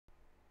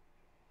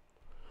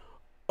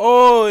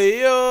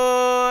Oi,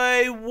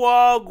 oi,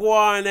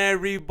 wagwan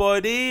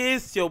everybody,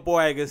 it's your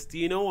boy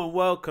Agostinho and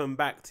welcome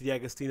back to the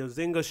Agostinho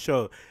Zinga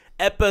show,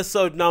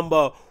 episode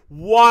number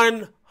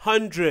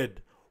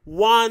 100,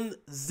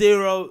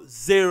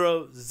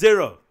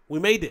 1000. We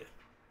made it,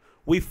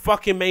 we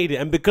fucking made it,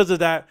 and because of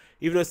that,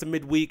 even though it's a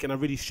midweek and I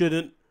really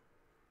shouldn't,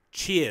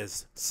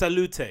 cheers,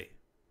 salute.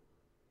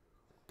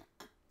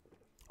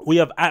 We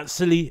have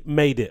actually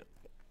made it.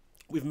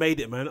 We've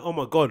made it, man. Oh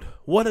my god,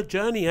 what a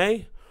journey,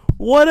 eh?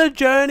 What a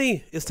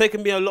journey. It's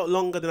taken me a lot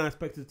longer than I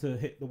expected to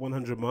hit the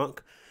 100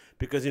 mark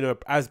because, you know,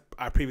 as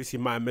I previously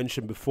might have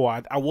mentioned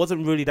before, I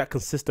wasn't really that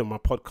consistent on my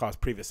podcast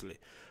previously.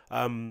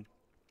 I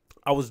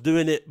was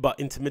doing it, but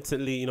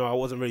intermittently, you know, I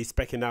wasn't really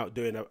specking out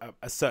doing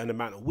a certain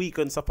amount a week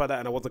and stuff like that,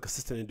 and I wasn't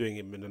consistent in doing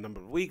it in a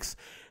number of weeks.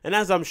 And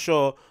as I'm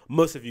sure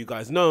most of you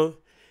guys know,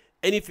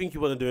 anything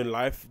you want to do in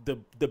life, the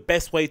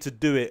best way to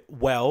do it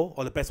well,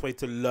 or the best way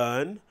to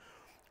learn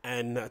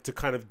and to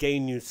kind of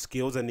gain new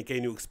skills and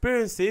gain new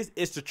experiences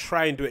is to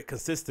try and do it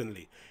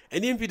consistently.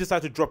 And even if you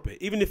decide to drop it,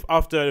 even if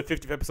after the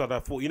 50th episode I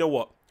thought, you know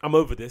what, I'm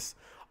over this,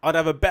 I'd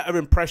have a better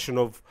impression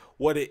of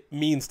what it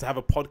means to have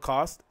a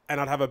podcast,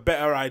 and I'd have a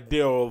better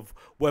idea of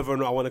whether or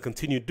not I want to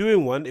continue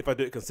doing one if I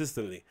do it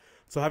consistently.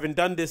 So having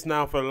done this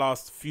now for the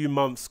last few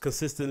months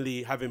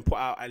consistently, having put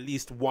out at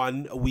least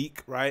one a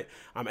week, right?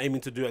 I'm aiming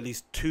to do at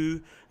least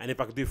 2, and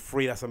if I could do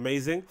 3, that's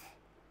amazing.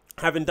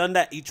 Having done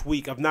that each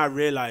week, I've now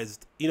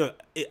realized, you know,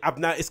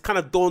 it's kind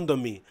of dawned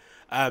on me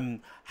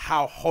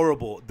how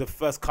horrible the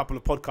first couple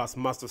of podcasts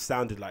must have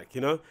sounded like,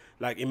 you know?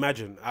 Like,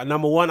 imagine,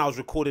 number one, I was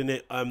recording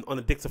it on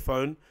a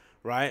dictaphone,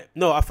 right?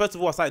 No, first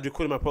of all, I started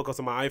recording my podcast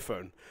on my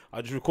iPhone.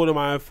 I just recorded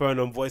my iPhone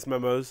on voice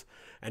memos,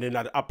 and then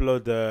I'd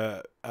upload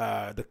the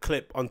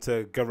clip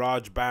onto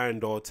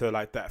GarageBand or to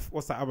like that.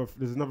 What's that other?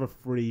 There's another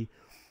free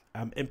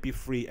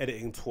MP3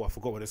 editing tool. I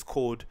forgot what it's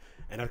called.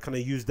 And I'd kind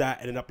of use that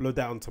and then upload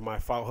that onto my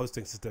file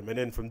hosting system. And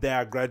then from there,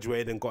 I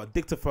graduated and got a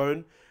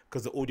dictaphone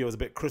because the audio was a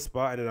bit crisper.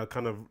 And then I'd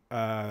kind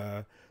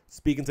of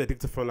speak into a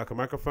dictaphone like a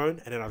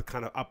microphone. And then I'd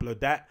kind of upload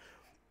that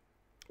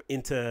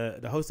into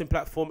the hosting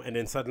platform. And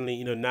then suddenly,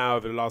 you know, now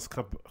over the last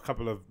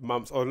couple of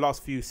months, or the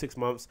last 6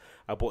 months,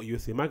 I bought a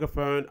USB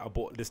microphone. I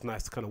bought this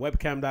nice kind of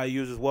webcam that I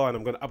use as well. And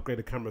I'm going to upgrade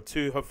the camera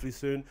too, hopefully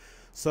soon.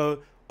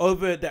 So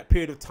over that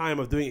period of time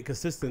of doing it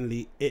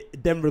consistently,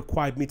 it then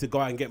required me to go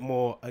out and get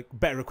more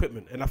better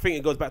equipment. And I think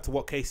it goes back to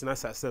what Casey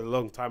Neistat said a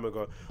long time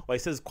ago. Well, he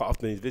says quite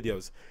often in his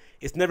videos.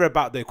 It's never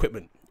about the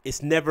equipment.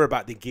 It's never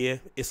about the gear.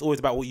 It's always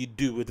about what you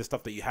do with the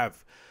stuff that you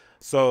have.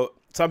 So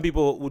some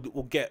people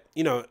will get,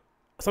 you know,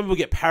 some people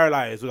get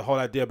paralyzed with the whole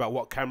idea about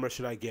what camera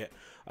should I get,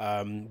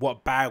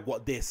 what bag,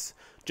 what this.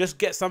 Just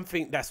get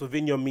something that's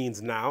within your means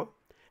now.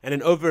 And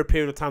then over a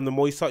period of time, the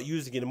more you start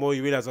using it, the more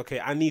you realize,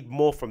 okay, I need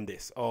more from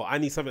this, or I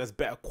need something that's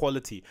better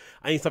quality.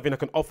 I need something that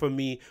can offer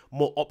me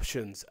more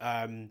options,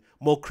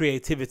 more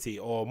creativity,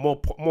 or more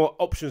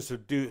options to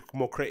do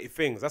more creative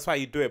things. That's how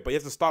you do it. But you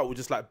have to start with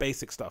just like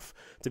basic stuff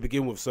to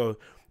begin with. So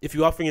if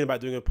you are thinking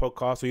about doing a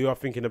podcast, or you are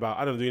thinking about,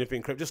 I don't know, doing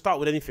anything, just start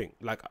with anything.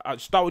 Like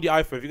start with your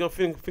iPhone. If you're going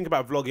to think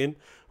about vlogging,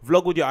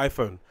 vlog with your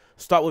iPhone.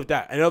 Start with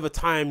that, and over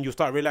time you'll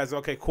start realizing,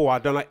 okay, cool, I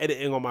don't like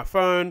editing on my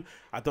phone,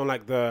 I don't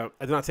like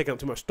taking up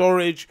too much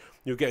storage.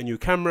 You'll get a new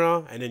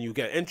camera, and then you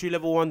get an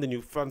entry-level one, then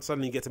you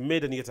suddenly get to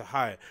mid and you get to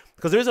high,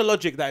 because there is a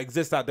logic that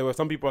exists out there where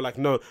some people are like,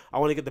 no, I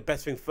want to get the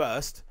best thing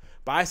first.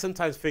 But I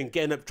sometimes think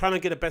trying to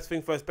get the best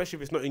thing first, especially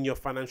if it's not in your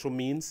financial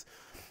means,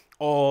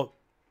 or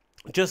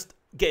just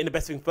getting the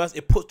best thing first,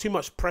 it puts too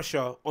much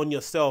pressure on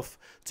yourself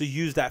to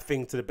use that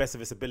thing to the best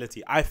of its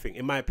ability, I think,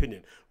 in my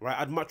opinion, right?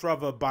 I'd much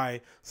rather buy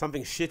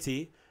something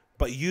shitty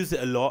but use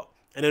it a lot,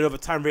 and then over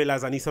time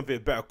realize I need something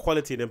of better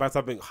quality, and then buy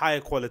something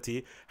higher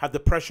quality, have the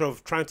pressure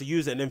of trying to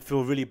use it and then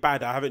feel really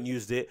bad that I haven't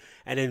used it,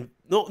 and then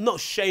not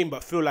shame,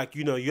 but feel like,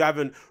 you know, you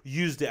haven't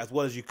used it as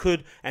well as you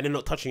could, and then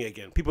not touching it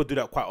again. People do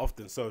that quite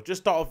often. So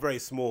just start off very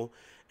small,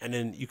 and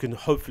then you can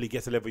hopefully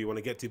get to the level you want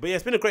to get to. But yeah,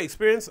 it's been a great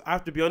experience, I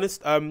have to be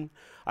honest.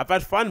 I've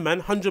had fun, man.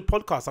 100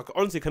 podcasts. I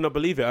honestly cannot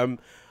believe it.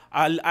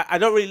 I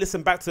don't really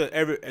listen back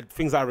to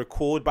things I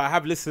record, but I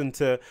have listened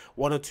to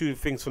 1 or 2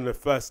 things from the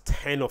first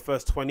 10 or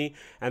first 20,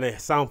 and they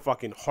sound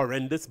fucking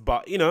horrendous.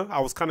 But, you know,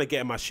 I was kind of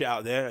getting my shit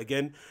out there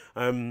again.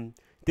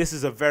 This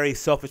is a very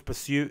selfish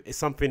pursuit. It's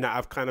something that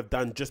I've kind of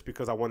done just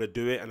because I want to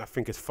do it, and I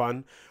think it's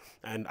fun.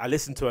 And I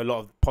listen to a lot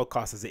of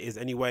podcasts as it is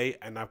anyway,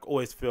 and I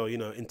always feel, you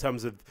know, in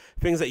terms of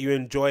things that you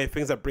enjoy,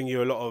 things that bring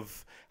you a lot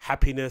of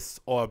happiness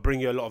or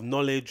bring you a lot of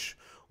knowledge,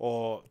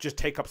 or just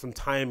take up some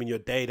time in your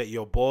day that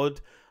you're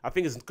bored, I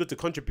think it's good to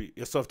contribute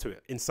yourself to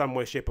it in some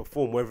way, shape or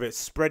form, whether it's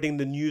spreading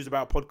the news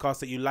about podcasts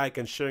that you like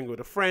and sharing it with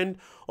a friend,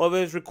 or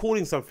whether it's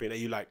recording something that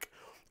you like,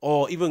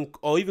 or even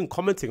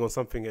commenting on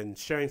something and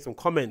sharing some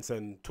comments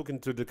and talking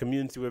to the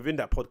community within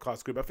that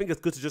podcast group. I think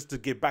it's good to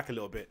give back a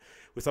little bit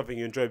with something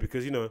you enjoy,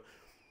 because, you know,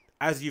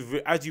 as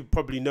you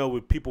probably know,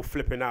 with people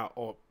flipping out,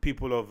 or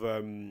people of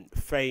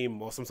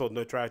fame or some sort of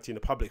notoriety in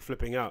the public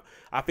flipping out,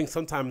 I think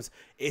sometimes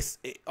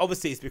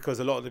obviously it's because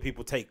a lot of the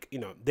people take, you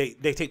know,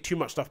 they take too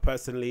much stuff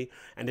personally,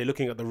 and they're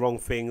looking at the wrong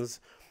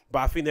things. But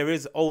I think there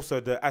is also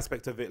the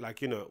aspect of it,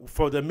 like, you know,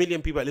 for the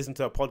million people that listen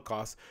to a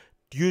podcast,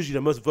 usually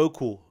the most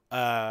vocal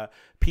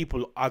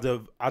people are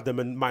the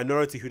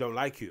minority who don't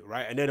like you,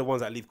 right? And they're the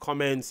ones that leave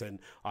comments and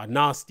are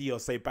nasty or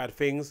say bad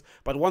things.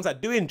 But the ones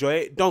that do enjoy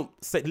it don't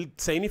say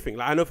anything.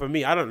 Like, I know for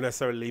me, I don't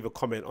necessarily leave a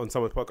comment on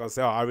someone's podcast and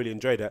say, oh, I really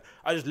enjoyed it.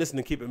 I just listen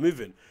and keep it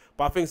moving.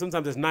 But I think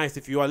sometimes it's nice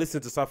if you are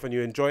listening to stuff and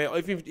you enjoy it, or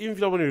even if you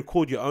don't want to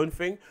record your own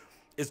thing,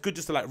 it's good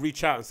just to like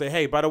reach out and say,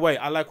 hey, by the way,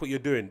 I like what you're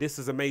doing. This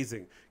is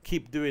amazing.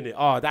 Keep doing it.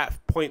 Oh, that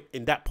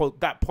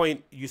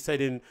point you said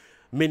in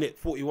minute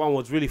 41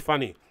 was really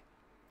funny.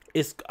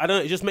 I don't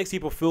know, it just makes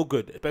people feel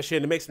good, especially,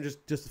 and it makes them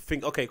just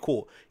think, okay,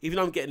 cool. Even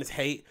though I'm getting this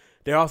hate,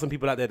 there are some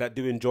people out there that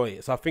do enjoy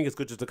it. So I think it's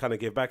good just to kind of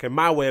give back. And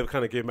my way of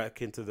kind of giving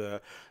back into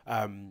the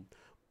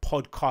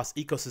podcast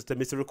ecosystem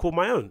is to record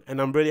my own.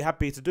 And I'm really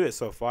happy to do it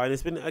so far. And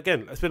it's been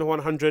a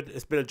 100.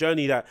 It's been a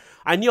journey that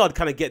I knew I'd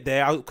kind of get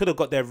there. I could have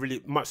got there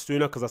really much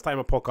sooner because I started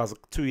my podcast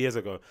 2 years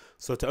ago.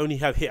 So to only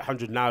have hit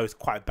 100 now is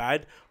quite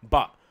bad.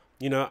 But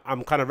you know,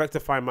 I'm kind of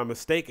rectifying my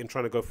mistake and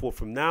trying to go forward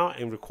from now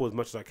and record as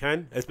much as I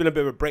can. It's been a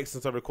bit of a break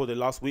since I recorded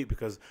last week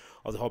because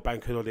of the whole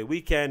bank holiday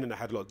weekend and I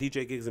had a lot of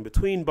DJ gigs in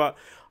between. But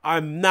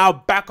I'm now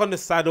back on the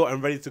saddle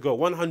and ready to go.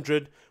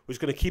 100, we're just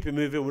going to keep it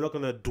moving. We're not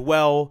going to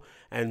dwell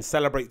and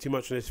celebrate too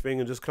much on this thing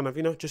and just kind of,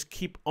 you know, just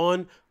keep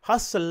on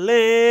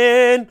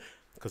hustling.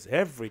 Because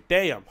every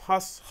day I'm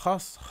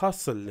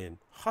hustling.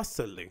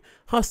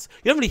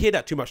 You don't really hear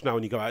that too much now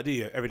when you go out, do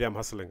you? Every day I'm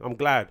hustling. I'm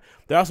glad.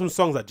 There are some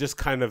songs that just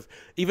kind of,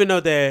 even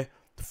though they're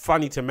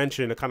funny to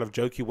mention in a kind of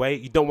jokey way,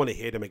 you don't want to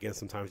hear them again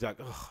sometimes. You're like,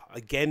 oh,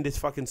 again, this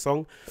fucking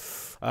song.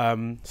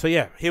 So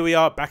yeah, here we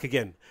are back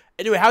again.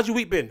 Anyway, how's your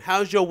week been?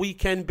 How's your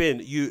weekend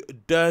been, you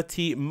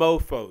dirty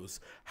mofos?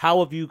 How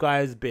have you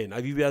guys been?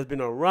 Have you guys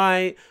been all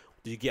right?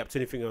 Did you get up to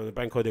anything on the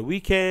bank holiday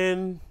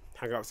weekend?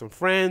 Hang out with some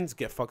friends?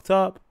 Get fucked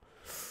up?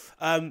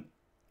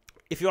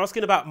 If you're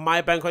asking about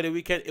my bank holiday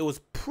weekend, it was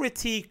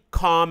pretty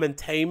calm and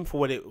tame for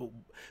what it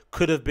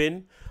could have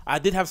been. I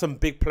did have some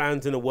big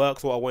plans in the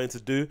works, what I wanted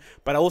to do,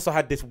 but I also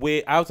had this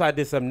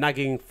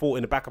nagging thought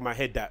in the back of my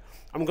head that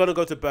I'm going to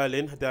go to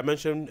Berlin. Did I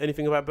mention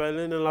anything about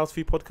Berlin in the last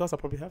few podcasts? I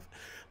probably have.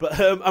 But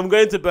I'm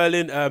going to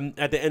Berlin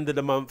at the end of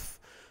the month.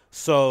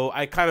 So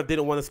I kind of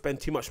didn't want to spend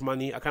too much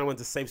money. I kind of wanted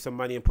to save some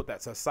money and put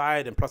that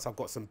aside. And plus I've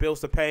got some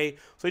bills to pay.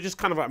 So just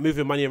kind of like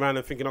moving money around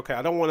and thinking, okay,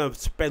 I don't want to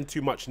spend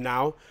too much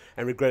now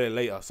and regret it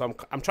later. So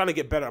I'm trying to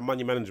get better at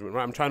money management,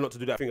 right? I'm trying not to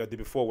do that thing I did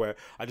before where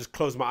I just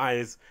close my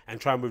eyes and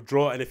try and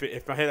withdraw. And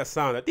if I hear that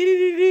sound, like,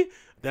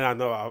 then I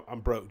know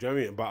I'm broke. Do you know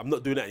what I mean? But I'm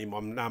not doing that anymore.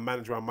 I'm now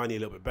managing my money a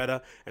little bit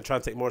better and trying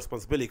to take more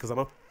responsibility because I'm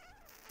a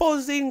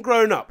fuzzing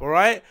grown up, all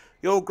right?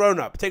 You're all grown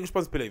up. Take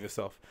responsibility of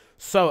yourself.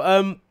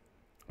 So,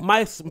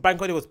 my bank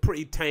holiday was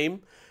pretty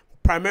tame,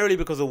 primarily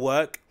because of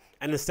work,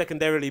 and then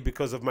secondarily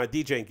because of my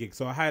DJing gig.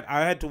 So I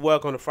had to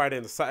work on a Friday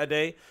and a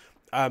Saturday.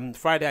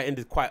 Friday I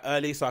ended quite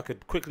early, so I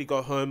could quickly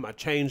go home. I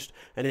changed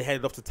and then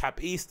headed off to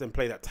Tap East and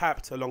played at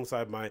Tapped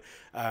alongside my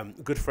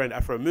good friend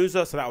Afro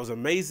Musa. So that was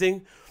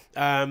amazing.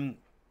 Played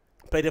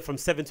it from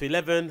 7 to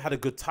 11. Had a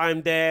good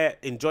time there.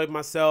 Enjoyed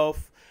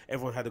myself.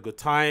 Everyone had a good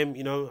time,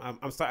 you know.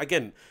 I'm starting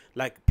again,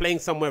 like playing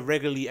somewhere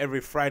regularly every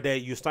Friday.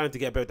 You're starting to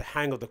get a bit of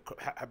hang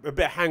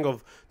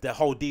of the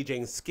whole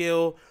DJing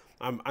skill.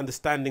 I'm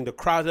understanding the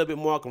crowd a little bit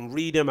more. I can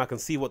read them. I can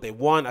see what they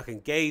want. I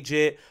can gauge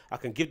it. I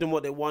can give them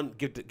what they want.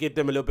 Give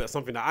them a little bit of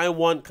something that I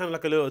want. Kind of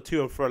like a little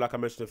to and fro, like I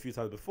mentioned a few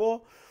times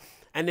before.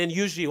 And then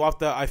usually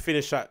after I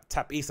finish at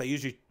Tap East, I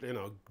usually, you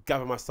know,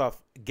 gather my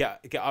stuff, get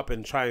up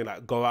and try and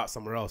like go out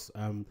somewhere else.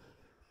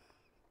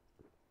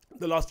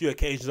 The last few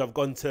occasions I've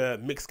gone to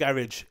Mixed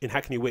Garage in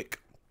Hackney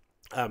Wick,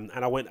 and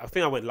I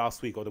think I went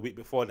last week or the week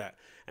before that,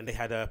 and they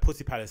had a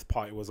Pussy Palace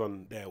party was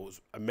on there. It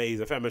was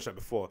amazing. I think I mentioned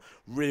that before.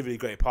 Really, really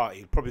great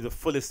party. Probably the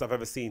fullest I've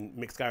ever seen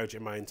Mixed Garage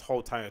in my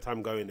whole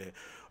time going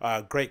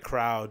there. Great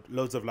crowd,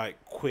 loads of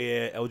like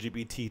queer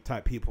LGBT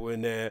type people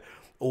in there,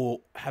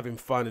 all having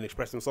fun and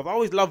expressing themselves.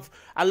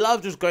 I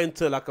love just going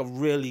to like a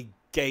really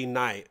gay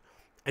night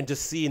and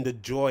just seeing the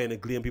joy and the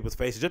glee on people's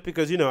faces, just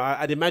because, you know,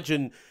 I'd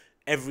imagine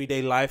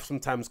everyday life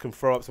sometimes can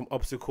throw up some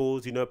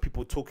obstacles, you know,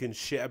 people talking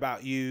shit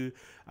about you,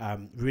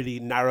 really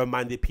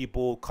narrow-minded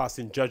people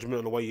casting judgment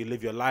on the way you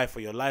live your life or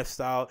your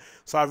lifestyle.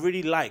 So I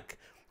really like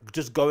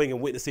just going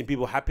and witnessing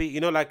people happy, you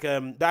know, like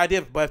the idea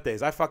of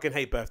birthdays. I fucking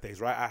hate birthdays,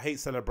 right? I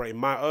hate celebrating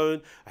my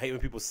own. I hate when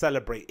people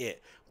celebrate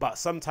it. But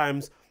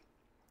sometimes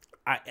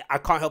I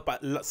can't help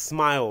but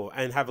smile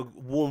and have a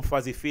warm,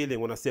 fuzzy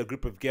feeling when I see a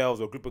group of girls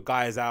or a group of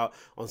guys out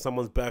on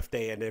someone's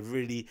birthday, and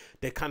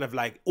they're kind of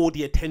like, all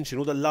the attention,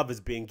 all the love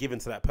is being given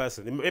to that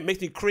person. It makes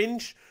me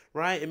cringe,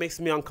 right? It makes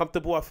me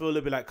uncomfortable. I feel a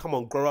little bit like, come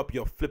on, grow up.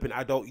 You're a flipping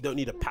adult. You don't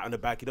need a pat on the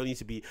back. You don't need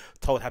to be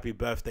told happy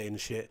birthday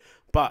and shit.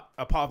 But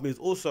a part of me is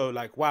also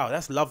like, wow,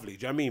 that's lovely.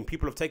 Do you know what I mean?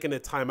 People have taken their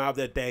time out of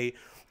their day,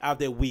 out of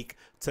their week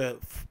to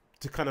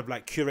kind of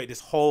like curate this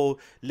whole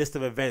list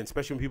of events,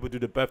 especially when people do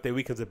the birthday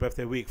weekends or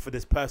birthday week, for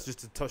this person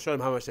just to show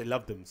them how much they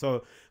love them.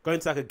 So going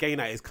to like a gay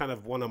night is kind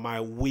of one of my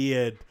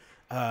weird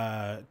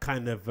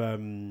kind of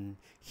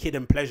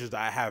hidden pleasures that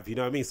I have. You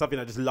know what I mean? Something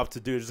I just love to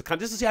do, just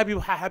to see how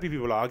happy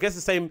people are. I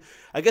guess it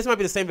might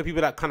be the same for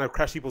people that kind of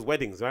crash people's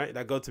weddings, right?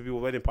 That go to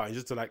people's wedding parties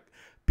just to like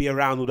be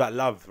around all that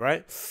love,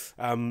 right?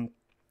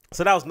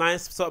 So that was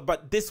nice. So,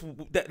 but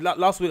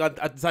last week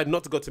I decided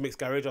not to go to Mixed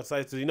Garage. I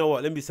decided to, you know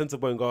what, let me be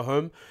sensible and go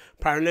home.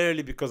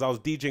 Primarily because I was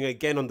DJing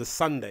again on the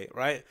Sunday,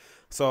 right?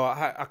 So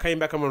I came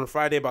back home on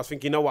Friday, but I was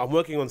thinking, you know what, I'm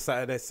working on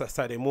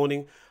Saturday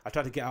morning. I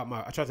tried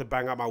to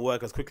bang out my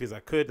work as quickly as I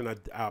could, and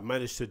I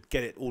managed to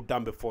get it all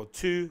done before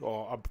 2,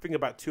 or I'm thinking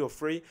about 2 or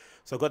 3.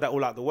 So I got that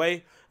all out the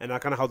way, and I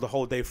kind of held the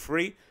whole day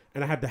free,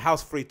 and I had the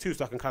house free too,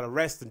 so I can kind of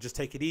rest and just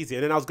take it easy.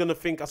 And then I was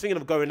thinking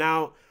of going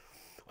out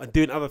and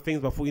doing other things,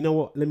 but I thought, you know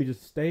what, let me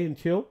just stay and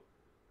chill.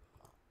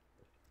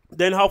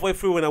 Then halfway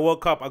through when I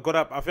woke up, I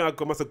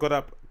think I must have got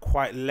up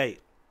quite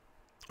late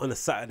on a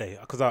Saturday,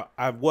 because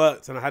I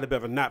worked and I had a bit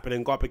of a nap and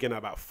then got up again at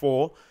about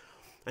 4.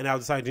 And I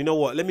decided, you know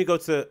what, let me go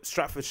to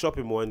Stratford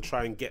Shopping Mall and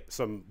try and get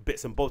some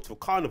bits and bobs for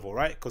Carnival,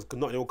 right? Because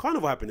Notting Hill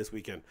Carnival happened this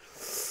weekend.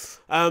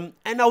 And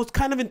I was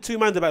kind of in two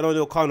minds about Notting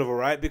Hill Carnival,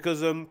 right?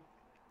 Because I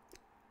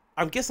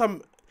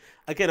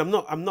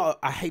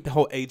hate the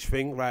whole age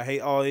thing, right? I hate,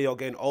 oh, you're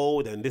getting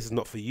old and this is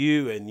not for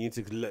you and you need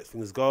to let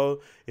things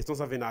go. It's not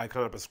something that I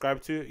kind of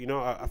prescribe to. You know,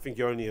 I think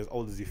you're only as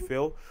old as you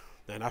feel.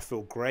 And I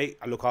feel great.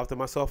 I look after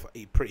myself. I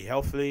eat pretty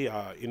healthily.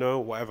 You know,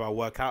 whatever, I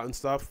work out and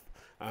stuff.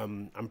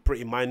 I'm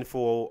pretty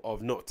mindful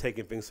of not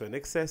taking things to an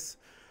excess.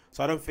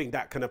 So I don't think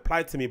that can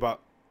apply to me. But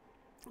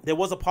there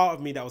was a part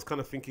of me that was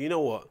kind of thinking, you know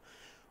what?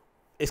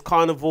 It's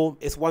Carnival.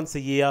 It's once a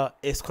year.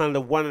 It's kind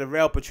of one of the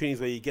rare opportunities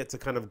where you get to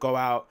kind of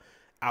go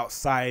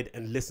outside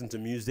and listen to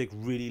music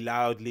really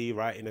loudly,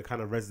 right, in a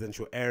kind of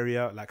residential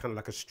area, like kind of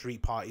like a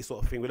street party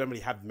sort of thing. We don't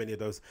really have many of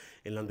those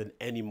in London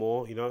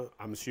anymore. You know,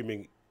 I'm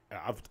assuming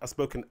I've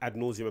spoken ad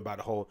nauseum about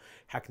the whole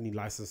Hackney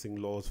licensing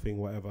laws thing,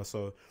 whatever.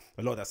 So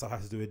a lot of that stuff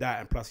has to do with that.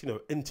 And plus, you know,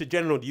 in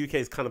general, the UK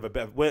is kind of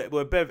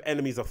we're a bit of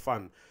enemies of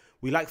fun.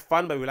 We like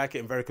fun, but we like it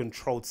in very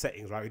controlled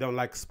settings, right? We don't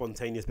like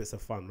spontaneous bits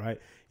of fun,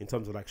 right? In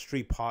terms of like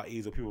street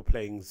parties or people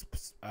playing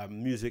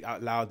music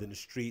out loud in the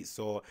streets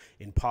or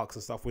in parks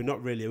and stuff. We're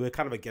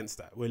kind of against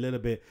that. We're a little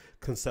bit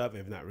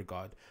conservative in that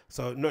regard.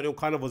 So Notting Hill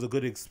Carnival was a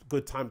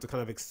good time to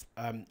kind of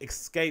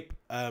escape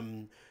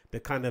the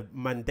kind of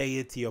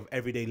mundanity of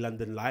everyday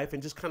London life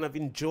and just kind of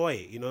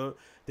enjoy, you know,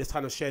 this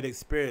kind of shared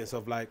experience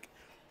of like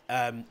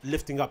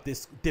lifting up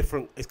this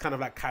different, it's kind of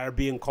like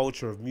Caribbean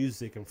culture of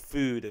music and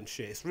food and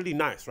shit. It's really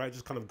nice, right?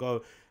 Just kind of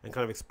go and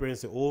kind of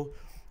experience it all.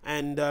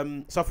 And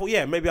so I thought,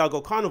 yeah, maybe I'll go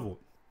Carnival.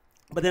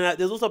 But then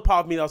there's also a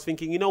part of me that was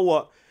thinking, you know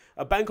what?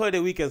 A bank holiday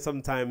weekend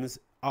sometimes,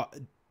 bank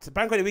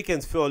holiday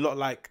weekends feel a lot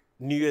like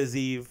New Year's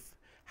Eve,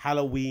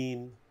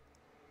 Halloween,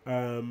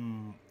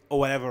 or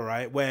whatever,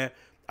 right? Where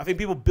I think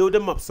people build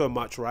them up so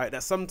much, right,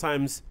 that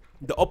sometimes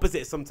the opposite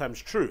is sometimes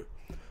true.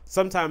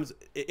 Sometimes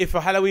if a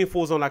Halloween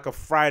falls on like a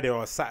Friday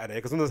or a Saturday,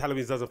 because sometimes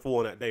Halloween doesn't fall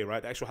on that day,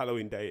 right? The actual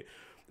Halloween day,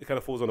 it kind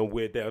of falls on a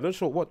weird day. I'm not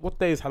sure what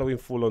day is Halloween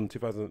fall on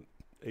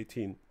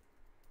 2018.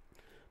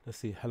 Let's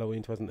see,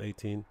 Halloween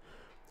 2018.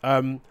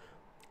 I'm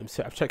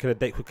checking the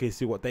date quickly to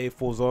see what day it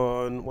falls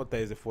on. What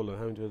day is it fall on?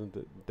 How many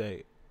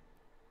day?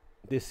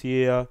 This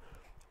year,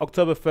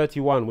 October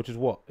 31, which is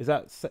what? Is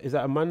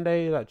that a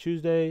Monday? Is that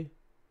Tuesday?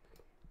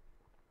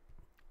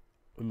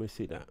 Let me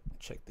see that.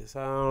 Check this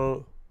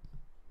out.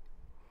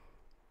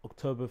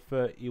 October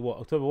 30, what?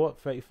 October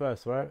what?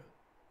 31st, right?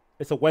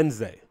 It's a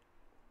Wednesday.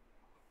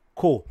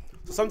 Cool.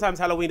 So sometimes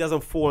Halloween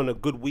doesn't fall on a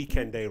good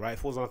weekend day, right? It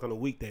falls on like on a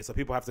weekday. So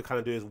people have to kind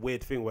of do this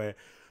weird thing where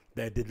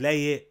they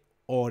delay it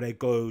or they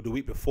go the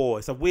week before.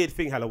 It's a weird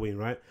thing, Halloween,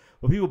 right?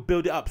 But people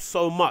build it up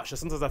so much that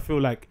sometimes I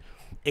feel like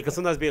it can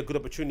sometimes be a good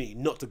opportunity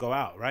not to go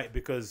out, right?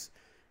 Because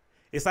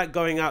it's like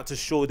going out to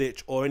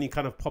Shoreditch or any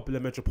kind of popular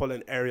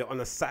metropolitan area on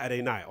a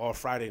Saturday night or a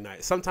Friday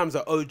night. Sometimes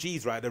the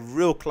OGs, right, the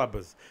real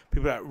clubbers,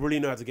 people that really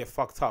know how to get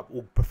fucked up,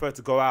 will prefer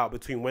to go out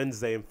between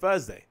Wednesday and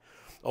Thursday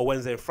or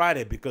Wednesday and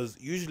Friday, because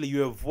usually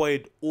you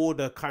avoid all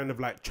the kind of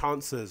like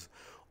chances,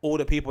 all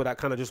the people that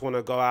kind of just want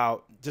to go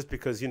out just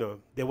because, you know,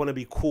 they want to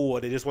be cool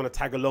or they just want to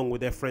tag along with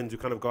their friends who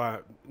kind of go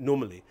out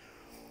normally.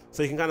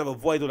 So you can kind of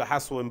avoid all the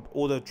hassle and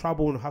all the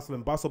trouble and hustle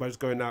and bustle by just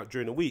going out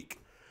during the week.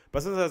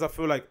 But sometimes I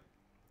feel like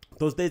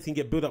those days can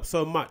get built up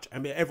so much. I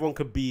mean, everyone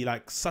could be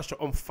like such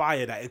on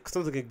fire that it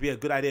sometimes can be a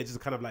good idea just to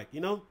kind of like,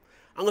 you know,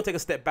 I'm going to take a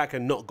step back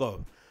and not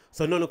go.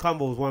 So Notting Hill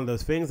Carnival was one of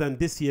those things. And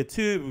this year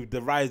too, with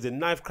the rise in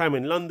knife crime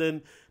in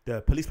London,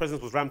 the police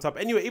presence was ramped up.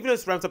 Anyway, even though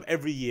it's ramped up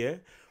every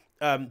year,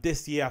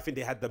 this year I think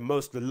they had the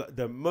most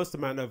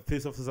amount of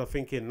police officers, I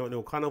think, in Notting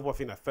Hill Carnival. I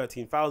think like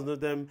 13,000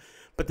 of them.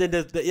 But then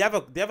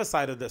the other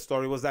side of the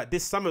story was that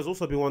this summer has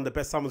also been one of the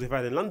best summers we've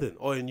had in London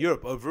or in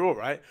Europe overall,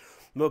 right?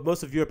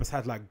 Most of Europe has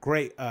had like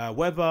great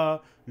weather,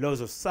 loads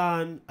of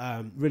sun,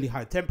 really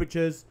high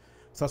temperatures.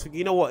 So I was thinking,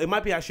 you know what, it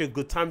might be actually a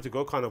good time to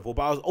go Carnival.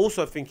 But I was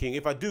also thinking,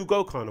 if I do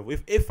go Carnival,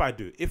 if I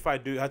do, it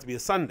had to be a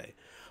Sunday.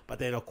 But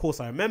then, of course,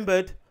 I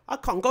remembered I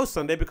can't go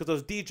Sunday because I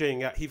was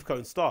DJing at Heathcote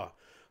and Star.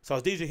 So I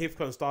was DJing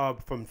Heathcote and Star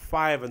from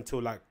 5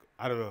 until like,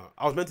 I don't know.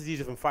 I was meant to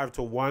DJ from 5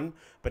 till 1,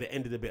 but it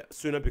ended a bit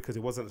sooner because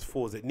it wasn't as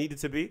full as it needed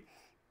to be.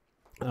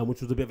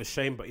 which was a bit of a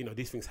shame, but you know,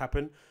 these things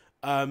happen.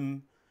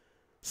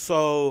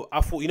 So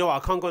I thought, you know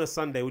what, I can't go on a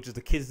Sunday, which is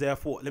the kids there. I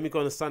thought, let me go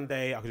on a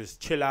Sunday. I could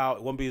just chill out.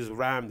 It won't be as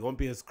rammed. It won't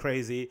be as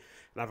crazy,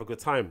 and have a good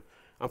time.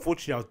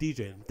 Unfortunately, I was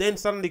DJing. Then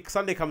suddenly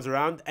Sunday comes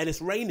around and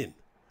it's raining.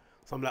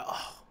 So I'm like,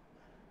 oh,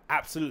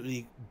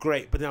 absolutely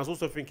great. But then I was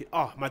also thinking,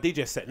 oh, my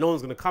DJ set, no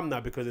one's gonna come now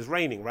because it's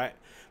raining, right?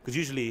 Because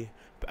usually,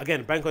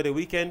 again, bank holiday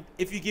weekend,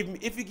 if you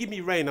give me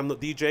rain, I'm not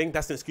DJing.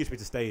 That's an excuse for me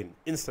to stay in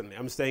instantly.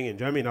 I'm staying in.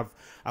 Do you know what I mean?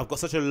 I've got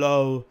such a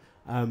low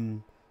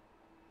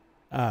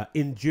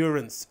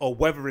endurance or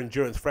weather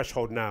endurance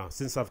threshold now,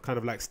 since I've kind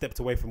of like stepped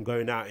away from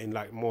going out in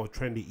like more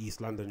trendy East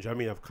London. Do you know what I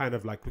mean? I've kind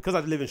of like, because I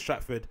live in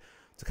Stratford,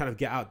 to kind of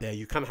get out there,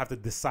 you kind of have to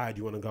decide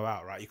you want to go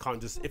out, right? You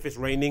can't just, if it's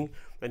raining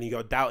and you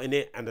got doubt in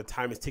it and the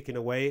time is ticking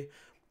away,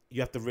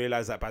 you have to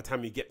realize that by the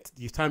time you get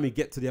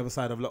to the other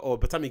side of, or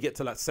by the time you get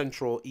to like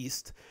Central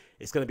East,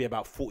 it's going to be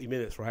about 40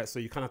 minutes, right? So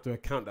you kind of have to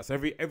account that. So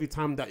every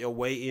time that you're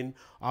waiting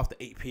after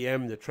 8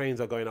 p.m, the trains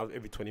are going out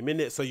every 20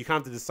 minutes. So you kind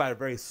of have to decide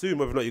very soon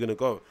whether or not you're going to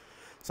go.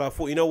 So I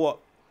thought, you know what?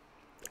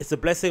 It's a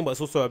blessing, but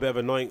it's also a bit of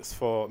annoyance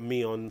for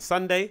me on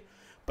Sunday.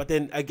 But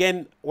then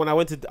again, when I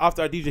went to,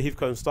 after I DJ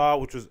Heathcote and Star,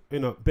 which was, you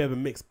know, a bit of a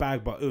mixed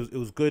bag, but it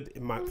was good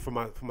for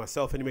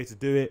myself anyway to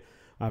do it.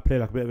 I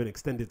played like a bit of an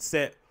extended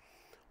set.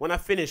 When I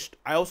finished,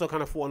 I also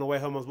kind of thought on the way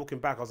home, I was walking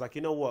back, I was like,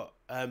 you know what?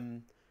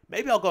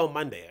 Maybe I'll go on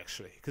Monday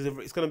actually, because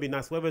it's going to be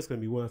nice weather. It's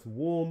going to be nice and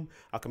warm.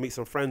 I can meet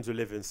some friends who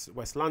live in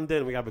West London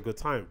and we have a good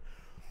time.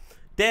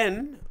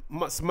 Then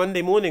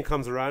Monday morning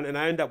comes around and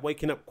I end up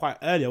waking up quite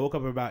early. I woke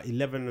up about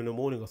 11 in the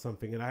morning or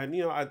something, and I'm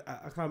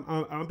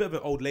a bit of an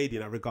old lady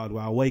in that regard,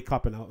 where I wake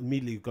up and I'll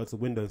immediately go to the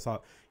window and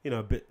start, you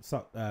know,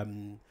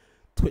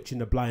 twitching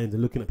the blinds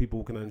and looking at people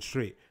walking down the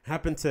street.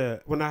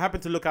 When I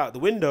happened to look out the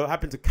window, I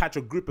happened to catch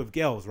a group of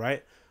girls,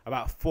 right?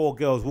 About 4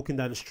 girls walking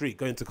down the street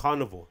going to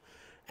carnival.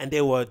 And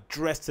they were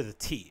dressed to the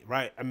T,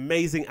 right?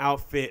 Amazing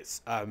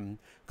outfits, kind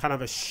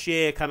of a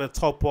sheer kind of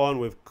top on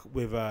with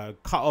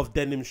cut off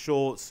denim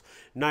shorts,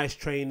 nice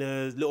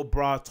trainers, little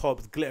bra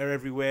tops, glitter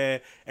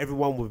everywhere.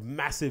 Everyone with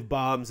massive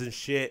bums and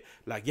shit,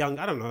 like young,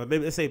 I don't know,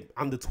 maybe let's say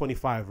under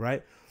 25,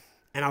 right?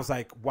 And I was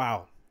like,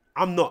 wow,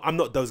 I'm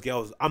not those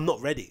girls. I'm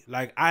not ready.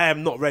 Like, I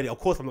am not ready. Of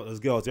course I'm not those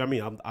girls. You know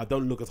what I mean? I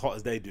don't look as hot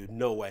as they do.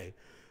 No way.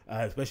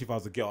 Especially if I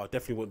was a girl, I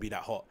definitely wouldn't be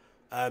that hot.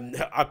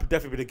 I'd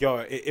definitely be the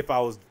girl if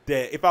I was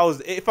there. If I was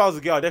a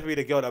girl, I'd definitely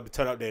be the girl that would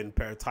turn up there in a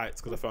pair of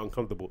tights because I felt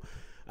uncomfortable.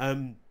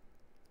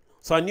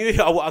 So I knew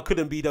I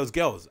couldn't be those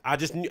girls. I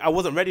just knew I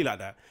wasn't ready like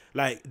that.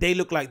 Like, they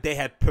looked like they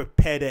had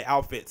prepared their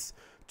outfits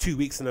 2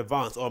 weeks in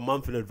advance or a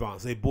month in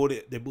advance. They bought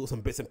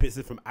some bits and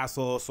pieces from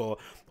ASOS or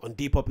on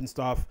Depop and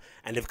stuff,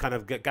 and they've kind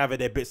of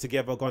gathered their bits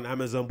together, gone on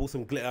Amazon, bought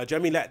some glitter. Do you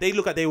know what I mean? Like, they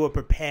look like they were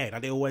prepared.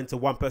 Like, they all went to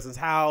one person's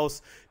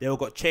house, they all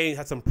got changed,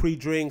 had some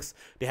pre-drinks,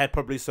 they had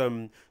probably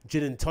some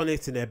gin and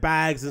tonics in their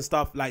bags and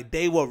stuff. Like,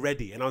 they were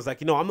ready. And I was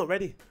like, you know, I'm not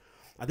ready.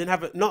 I didn't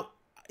have it.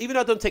 Even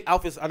though I don't take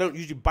outfits, I don't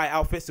usually buy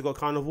outfits to go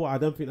carnival. I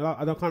can't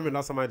remember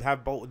last time I'd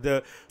have, but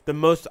the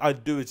most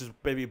I'd do is just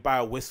maybe buy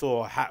a whistle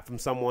or a hat from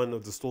someone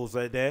of the stores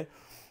right there.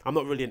 I'm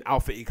not really an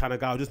outfitty kind of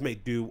guy. I'll just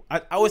make do.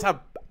 I always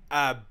have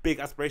big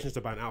aspirations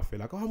to buy an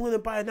outfit. Like, oh, I'm going to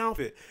buy an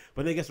outfit.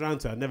 But then it gets around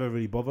to it, I never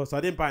really bother. So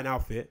I didn't buy an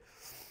outfit.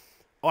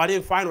 I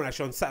didn't find one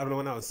actually on Saturday when I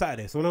went out on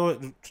Saturday. So when I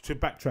went to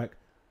backtrack,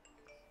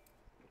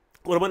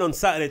 when I went on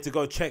Saturday to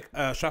go check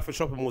Stratford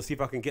Shopping Mall, see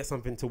if I can get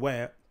something to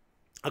wear,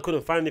 I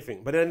couldn't find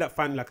anything. But I ended up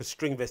finding like a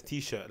string vest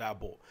t-shirt that I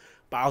bought.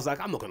 But I was like,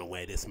 I'm not going to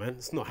wear this, man.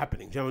 It's not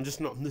happening. You know, I'm just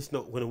not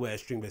going to wear a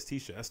string vest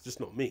t-shirt. That's just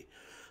not me.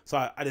 So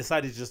I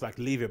decided to just like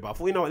leave it. But I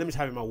thought, you know what, let me just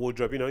have it in my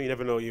wardrobe. You know, you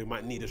never know, you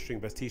might need a string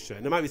vest t-shirt.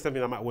 And there might be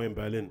something I might wear in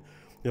Berlin,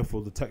 you know,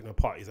 for the techno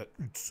parties, like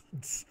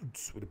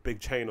with a big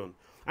chain on.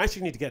 I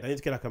actually need to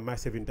get like a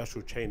massive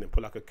industrial chain and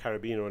put like a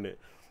carabiner on it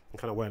and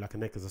kind of wear like a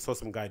necklace. I saw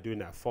some guy doing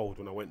that at Fold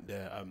when I went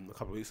there a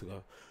couple of weeks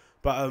ago.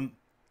 But I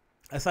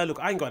decided, look,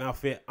 I ain't got an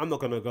outfit. I'm not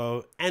going to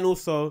go. And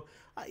also,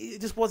 it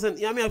just wasn't,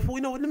 you know what I mean? I thought,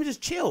 you know what, let me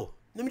just chill.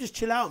 Let me just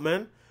chill out,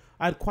 man.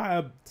 I had quite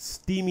a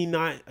steamy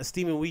night, a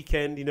steamy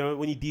weekend. You know,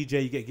 when you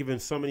DJ, you get given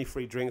so many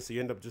free drinks, so you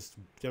end up just,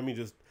 you know what I mean,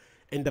 just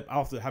end up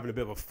after having a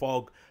bit of a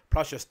fog.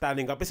 Plus, you're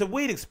standing up. It's a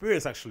weird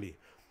experience, actually.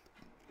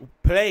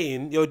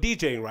 Playing, you're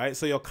DJing, right?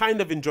 So you're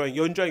kind of enjoying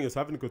yourself,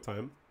 having a good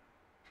time.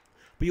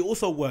 But you're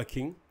also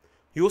working.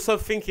 You're also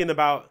thinking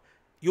about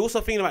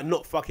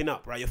not fucking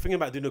up, right? You're thinking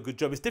about doing a good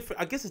job. It's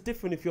different. I guess it's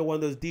different if you're one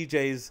of those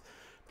DJs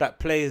that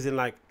plays in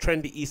like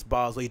trendy East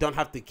bars where you don't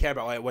have to care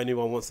about what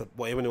anyone wants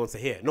to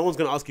hear. No one's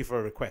going to ask you for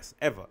a request,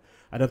 ever.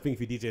 I don't think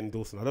if you DJ in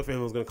Dawson, I don't think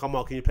anyone's going to come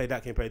out, can you play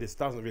that, can you play this? It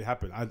doesn't really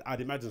happen.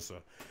 I'd imagine so,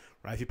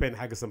 right? If you're playing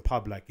Haggerson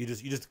pub, like you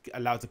just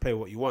allowed to play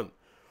what you want.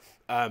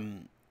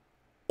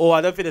 Or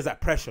I don't think there's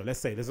that pressure, let's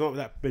say. There's not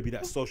that, maybe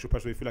that social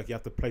pressure where you feel like you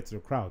have to play to the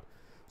crowd.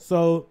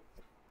 So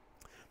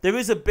there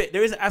is an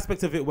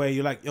aspect of it where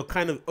you're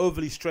kind of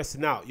overly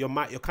stressing out. You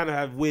kind of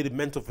have weird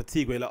mental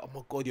fatigue where you're like, oh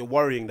my God, you're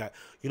worrying that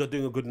you're not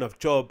doing a good enough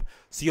job.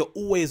 So you're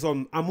always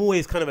I'm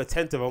always kind of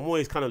attentive. I'm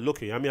always kind of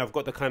looking. I mean, I've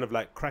got the kind of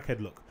like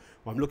crackhead look.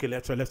 I'm looking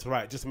left to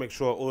right just to make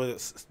sure all the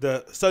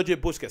Sergio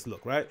Busquets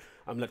look, right?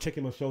 I'm like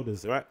checking my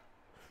shoulders, right?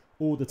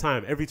 all the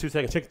time, every 2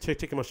 seconds,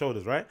 checking my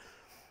shoulders, right?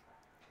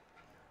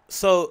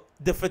 So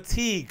the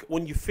fatigue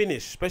when you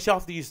finish, especially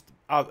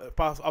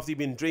after you've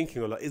been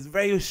drinking a lot, is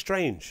very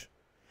strange.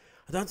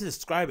 I don't know how to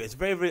describe it. It's a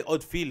very, very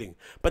odd feeling.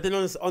 But then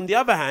on the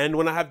other hand,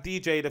 when I have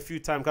DJed a few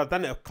times, 'cause I've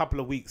done it a couple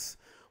of weeks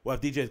where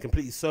I've DJed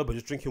completely sober,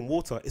 just drinking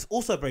water, it's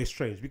also very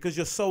strange because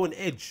you're so on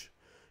edge.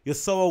 You're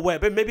so aware.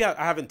 But maybe I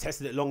haven't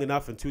tested it long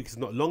enough, and 2 weeks is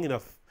not long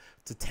enough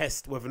to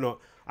test whether or not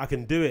I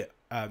can do it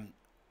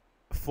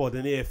for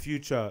the near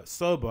future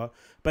sober.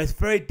 But it's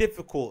very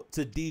difficult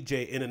to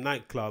DJ in a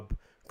nightclub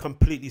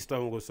completely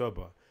stone cold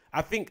sober.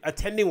 I think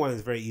attending one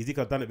is very easy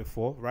because I've done it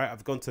before, right?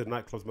 I've gone to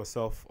nightclubs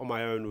myself on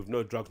my own with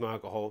no drugs, no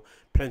alcohol,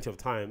 plenty of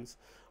times.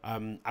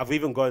 I've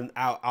even gone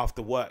out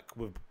after work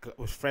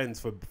with friends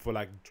for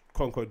like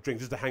quote unquote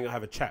drinks, just to hang out,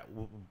 have a chat,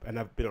 and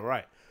I've been all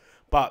right.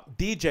 But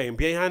DJing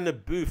behind the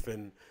booth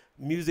and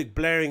music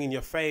blaring in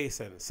your face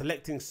and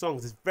selecting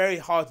songs, it's very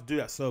hard to do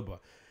that sober,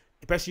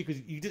 especially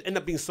because you just end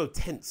up being so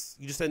tense.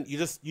 You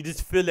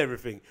just feel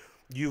everything.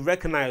 You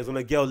recognize when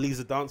a girl leaves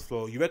the dance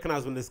floor. You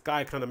recognize when this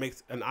guy kind of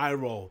makes an eye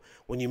roll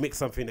when you mix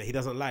something that he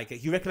doesn't like.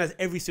 You recognize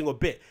every single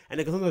bit, and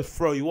it can sometimes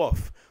throw you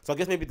off. So I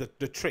guess maybe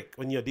the trick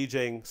when you're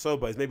DJing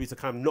sober is maybe to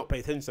kind of not pay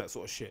attention to that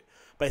sort of shit.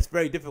 But it's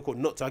very difficult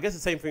not to. I guess the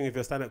same thing if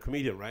you're a stand-up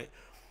comedian, right?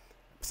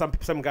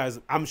 Some guys,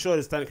 I'm sure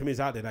there's stand-up comedians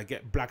out there that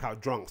get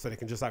blackout drunk so they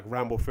can just like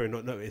ramble through and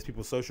not notice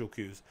people's social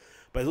cues.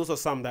 But there's also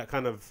some that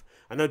kind of,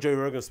 I know Joe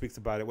Rogan speaks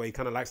about it, where he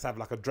kind of likes to have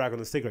like a drag on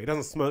a cigarette. He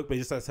doesn't smoke, but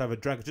he just likes to have a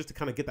drag just to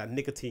kind of get that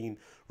nicotine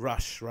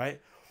rush, right?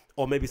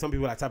 Or maybe some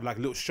people like to have like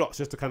little shots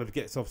just to kind of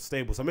get yourself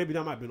stable. So maybe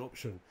that might be an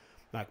option.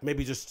 Like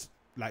maybe just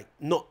like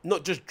not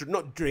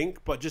drink,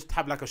 but just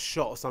have like a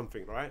shot or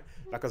something, right?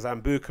 Like a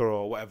Zambuca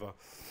or whatever.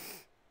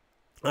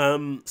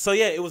 So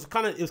yeah, it was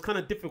kind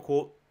of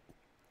difficult.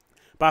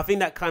 But I think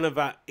that kind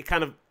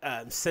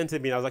of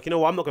centered me. I was like, you know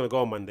what, I'm not going to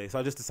go on Monday. So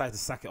I just decided to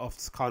sack it off,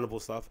 this carnival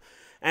stuff.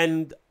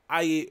 And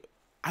I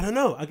don't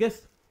know, I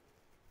guess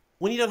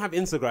when you don't have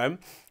Instagram,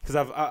 because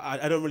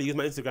I don't really use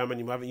my Instagram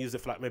anymore. I haven't used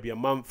it for like maybe a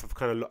month. I've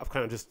kind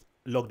of just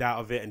logged out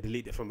of it and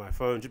deleted it from my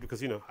phone just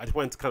because, you know, I just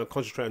wanted to kind of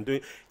concentrate on doing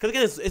it. Because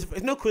again,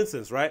 it's no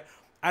coincidence, right?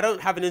 I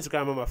don't have an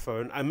Instagram on my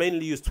phone. I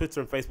mainly use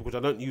Twitter and Facebook, which I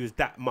don't use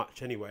that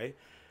much anyway.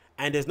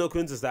 And there's no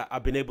coincidence that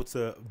I've been able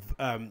to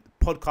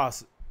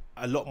podcast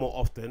a lot more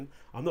often.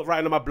 I'm not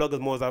writing on my blog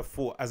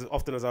as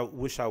often as I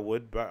wish I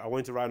would, but I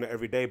want to write on it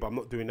every day, but I'm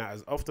not doing that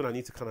as often. I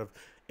need to kind of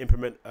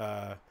implement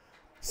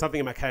something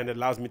in my calendar that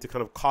allows me to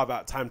kind of carve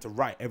out time to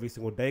write every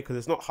single day, because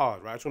it's not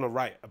hard, right? I just want to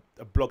write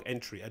a blog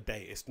entry a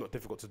day. It's not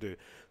difficult to do.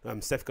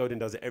 Seth Godin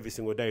does it every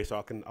single day,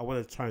 so I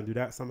want to try and do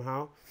that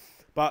somehow.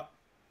 But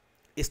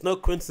it's no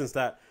coincidence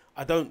that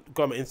I don't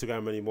go on my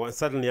Instagram anymore, and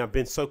suddenly I've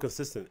been so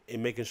consistent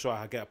in making sure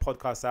I get a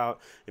podcast out,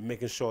 in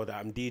making sure that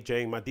I'm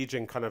DJing. My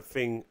DJing kind of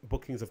thing,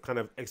 bookings have kind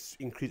of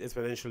increased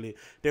exponentially.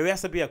 There has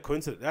to be a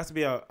coincidence. There has to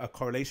be a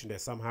correlation there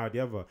somehow or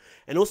the other.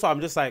 And also,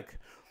 I'm just like,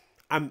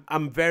 I'm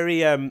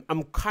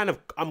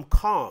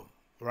calm,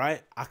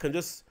 right? I can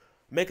just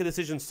make a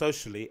decision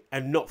socially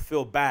and not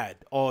feel bad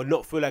or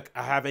not feel like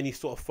I have any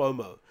sort of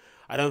FOMO.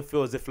 I don't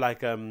feel as if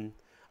like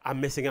I'm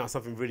missing out on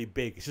something really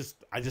big. It's just,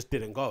 I just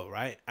didn't go,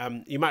 right?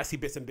 You might see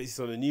bits and pieces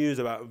on the news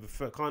about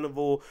the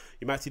carnival.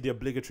 You might see the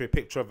obligatory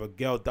picture of a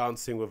girl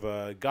dancing with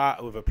a guy,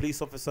 with a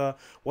police officer,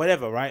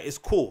 whatever, right? It's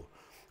cool.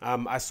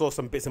 I saw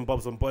some bits and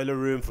bobs on Boiler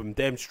Room from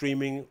them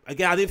streaming.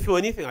 Again, I didn't feel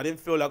anything. I didn't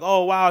feel like,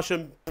 oh, wow, I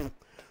shouldn't,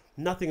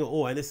 nothing at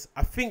all. And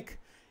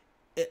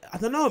I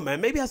don't know,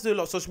 man. Maybe it has to do a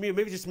lot of social media.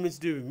 Maybe it just means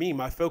to do with me.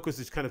 My focus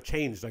has kind of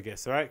changed, I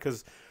guess, right?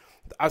 Because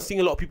I've seen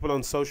a lot of people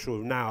on social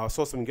now. I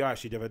saw some girl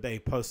actually the other day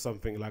post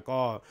something like,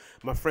 oh,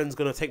 my friend's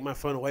going to take my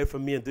phone away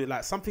from me and do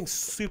like something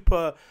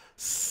super,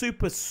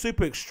 super,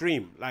 super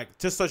extreme. Like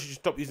just so she should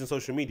stop using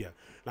social media.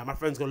 Like my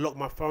friend's going to lock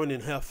my phone in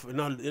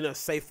her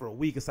safe for a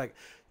week. It's like,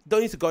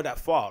 don't need to go that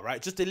far,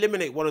 right? Just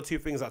eliminate one or two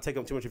things that take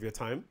up too much of your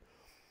time.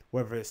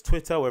 Whether it's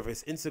Twitter, whether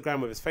it's Instagram,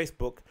 whether it's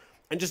Facebook.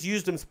 And just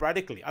use them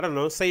sporadically. I don't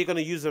know. Say you're going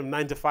to use them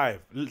 9 to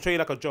 5. Treat it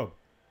like a job.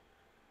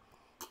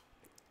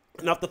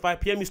 And after 5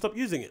 p.m. you stop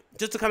using it,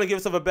 just to kind of give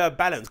yourself a better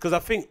balance. Because I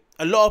think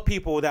a lot of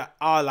people that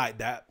are like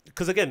that,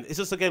 because again, it's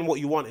just again what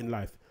you want in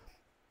life.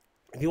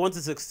 If you want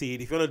to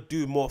succeed, if you want to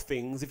do more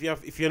things,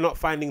 if you're not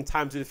finding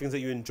time to do things that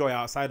you enjoy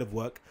outside of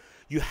work,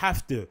 you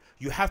have to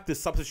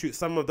substitute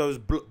some of those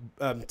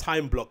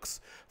time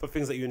blocks for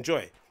things that you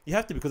enjoy. You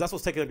have to, because that's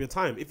what's taking up your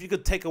time. If you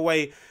could take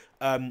away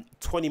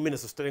 20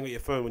 minutes of staring at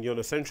your phone when you're on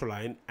the Central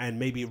Line and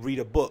maybe read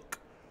a book,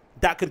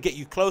 that could get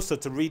you closer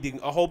to reading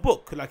a whole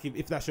book, like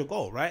if that's your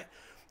goal, right?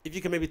 If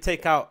you can maybe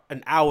take out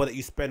an hour that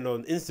you spend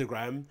on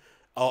Instagram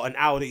or an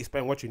hour that you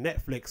spend watching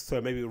Netflix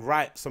to maybe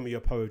write some of your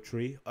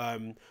poetry,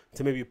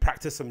 to maybe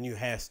practice some new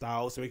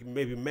hairstyles, so you can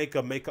maybe make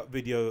a makeup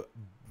video,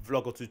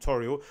 vlog or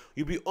tutorial,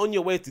 you'll be on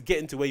your way to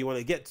getting to where you want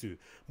to get to.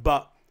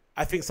 But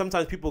I think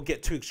sometimes people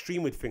get too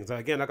extreme with things.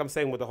 Again, like I'm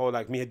saying with the whole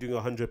like me doing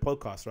 100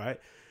 podcasts, right?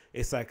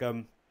 It's like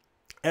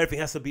everything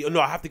has to be, oh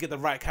no, I have to get the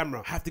right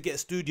camera, I have to get a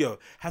studio,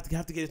 have to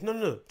get this.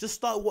 No. Just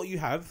start what you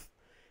have,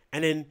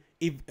 and then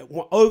if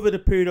over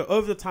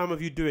the time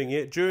of you doing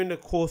it, during the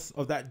course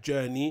of that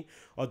journey,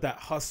 or that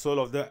hustle,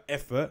 of that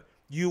effort,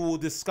 you will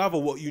discover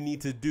what you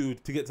need to do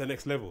to get to the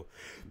next level,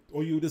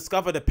 or you will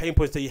discover the pain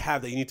points that you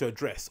have that you need to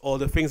address, or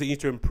the things that you need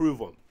to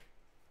improve on.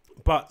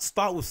 But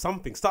start with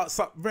something. Start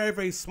very,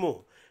 very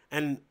small.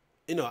 And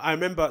you know, I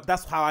remember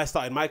that's how I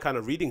started my kind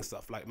of reading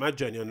stuff. Like, my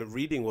journey on the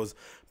reading was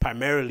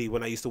primarily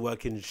when I used to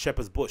work in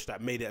Shepherd's Bush.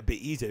 That made it a bit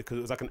easier because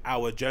it was like an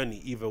hour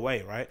journey either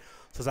way, right?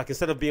 So it's like,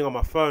 instead of being on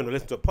my phone or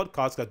listening to a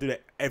podcast, 'cause I do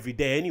that every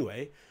day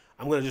anyway,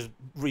 I'm going to just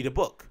read a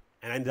book.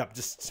 And I ended up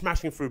just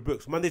smashing through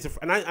books Monday to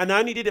and I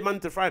only did it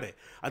Monday to Friday.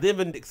 I didn't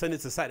even extend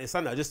it to Saturday,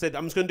 Sunday. I just said,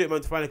 I'm just going to do it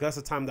Monday to Friday because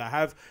that's the time that I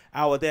have,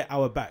 hour there,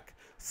 hour back.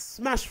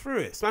 Smash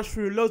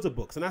through loads of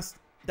books. And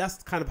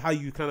that's kind of how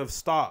you kind of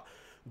start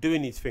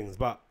doing these things.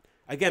 But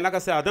again, like I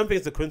said, I don't think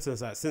it's a coincidence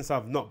that since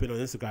I've not been on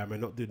Instagram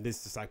and not doing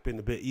this, it's like been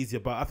a bit easier.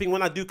 But I think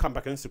when I do come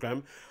back on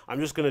Instagram, I'm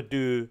just going to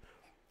do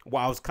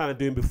what I was kind of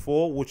doing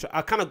before, which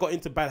I kind of got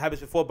into bad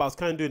habits before, but I was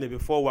kind of doing it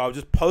before, where I would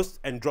just post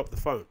and drop the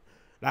phone.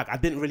 Like, I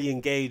didn't really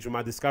engage with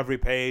my discovery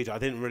page. I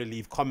didn't really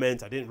leave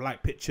comments. I didn't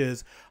like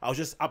pictures. I was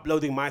just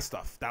uploading my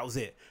stuff. That was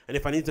it. And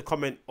if I need to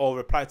comment or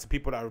reply to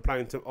people that are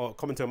replying to or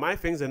commenting on my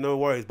things, then no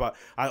worries. But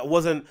I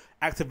wasn't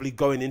actively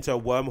going into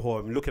a wormhole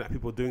and looking at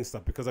people doing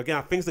stuff, because again,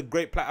 I think it's a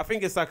great I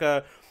think it's like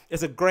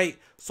it's a great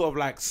sort of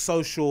like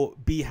social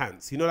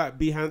Behance. You know, like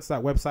Behance,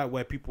 that website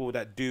where people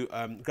that do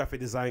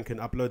graphic design can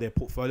upload their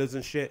portfolios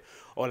and shit,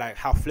 or like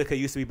how Flickr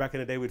used to be back in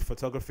the day with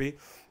photography.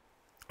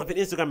 I think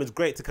Instagram is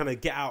great to kind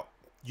of get out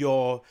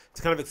to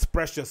kind of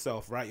express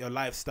yourself, right? Your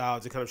lifestyle,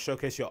 to kind of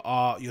showcase your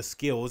art, your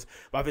skills.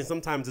 But I think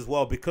sometimes as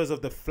well, because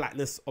of the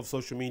flatness of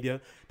social media,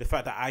 the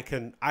fact that I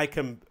can,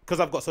 because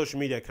I've got social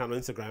media account on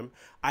Instagram,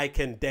 I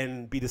can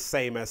then be the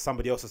same as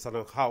somebody else that's on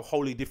a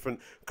wholly different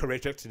career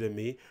trajectory than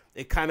me.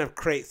 It kind of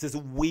creates this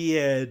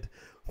weird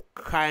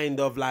kind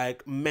of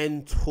like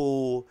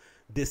mental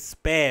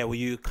despair where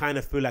you kind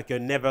of feel like you're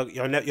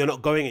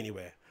not going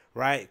anywhere.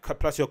 Right?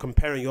 Plus you're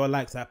comparing your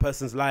likes to that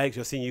person's likes.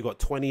 You're seeing you got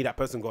 20, that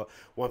person got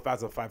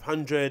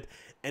 1,500.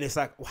 And it's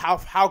like,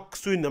 how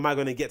soon am I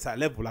going to get to that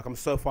level? Like, I'm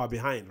so far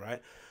behind,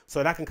 right?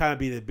 So that can kind of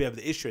be the bit of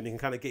the issue, and it can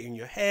kind of get in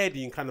your head,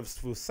 and you can kind of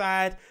feel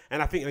sad.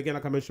 And I think, again,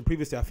 like I mentioned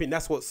previously, I think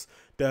that's what's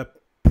the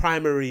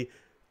primary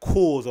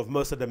cause of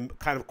most of the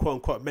kind of quote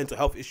unquote mental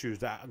health issues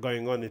that are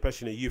going on,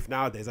 especially in the youth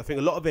nowadays. I think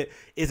a lot of it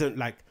isn't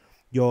like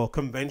your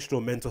conventional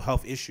mental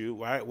health issue,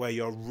 right, where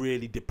you're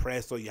really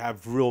depressed or you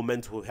have real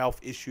mental health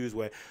issues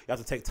where you have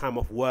to take time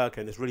off work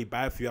and it's really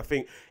bad for you. I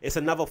think it's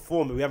another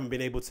form that we haven't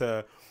been able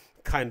to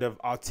kind of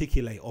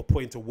articulate or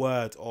put into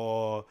words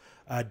or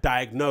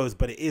diagnose,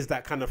 but it is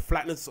that kind of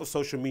flatness of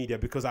social media,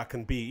 because I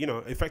can be, you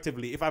know,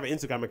 effectively, if I have an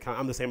Instagram account,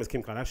 I'm the same as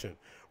Kim Kardashian,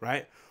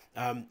 right?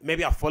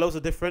 Maybe our follows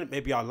are different,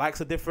 maybe our likes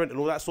are different and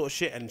all that sort of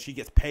shit, and she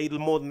gets paid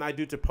more than I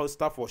do to post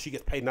stuff, or she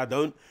gets paid and I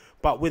don't,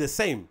 but we're the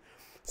same.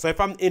 So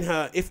if I'm in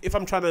her, if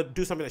I'm trying to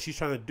do something that she's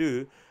trying to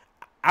do,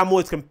 I'm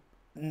always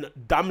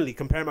dumbly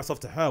comparing myself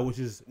to her, which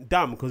is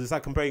dumb, because it's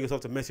like comparing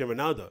yourself to Messi and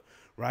Ronaldo,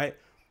 right?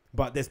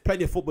 But there's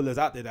plenty of footballers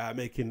out there that are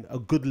making a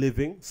good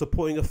living,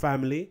 supporting a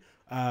family,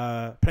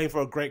 playing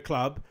for a great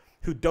club,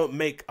 who don't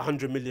make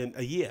 100 million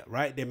a year,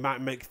 right? They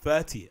might make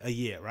 30 a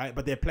year, right?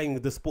 But they're playing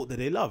the sport that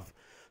they love.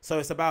 So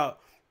it's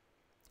about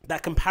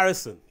that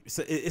comparison.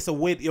 It's a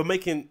weird, you're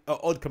making an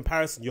odd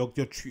comparison.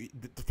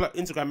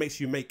 Instagram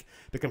makes you make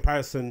the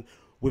comparison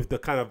with the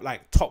kind of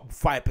like top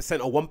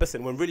 5% or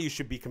 1%, when really you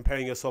should be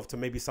comparing yourself to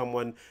maybe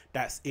someone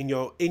that's in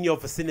your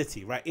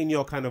vicinity, right? In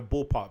your kind of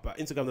ballpark. But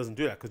Instagram doesn't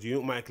do that, because you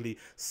automatically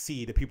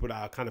see the people that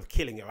are kind of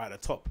killing it right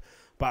at the top.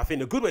 But I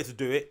think the good way to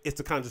do it is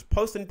to kind of just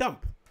post and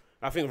dump.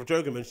 I think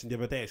Jogan mentioned the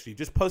other day, actually,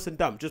 just post and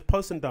dump, just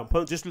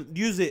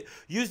use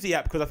the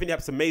app, because I think the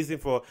app's amazing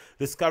for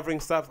discovering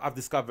stuff. I've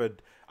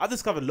discovered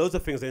loads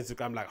of things on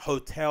Instagram, like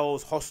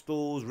hotels,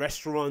 hostels,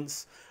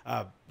 restaurants,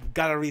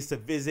 galleries to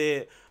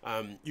visit.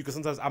 You can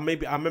sometimes, I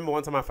remember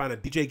one time I found a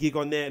DJ gig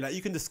on there. Like,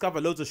 you can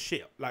discover loads of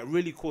shit, like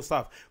really cool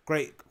stuff.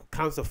 Great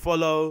accounts to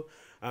follow.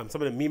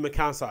 Some of the meme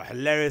accounts are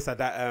hilarious, like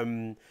that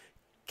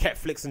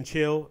Ketflix and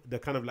Chill, the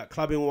kind of like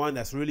clubbing one,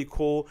 that's really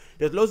cool.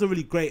 There's loads of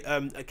really great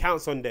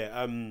accounts on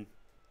there.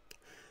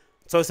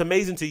 So it's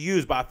amazing to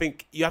use, but I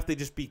think you have to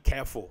just be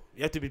careful.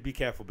 You have to be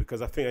careful,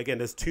 because I think, again,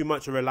 there's too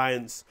much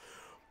reliance.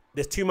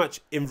 There's too much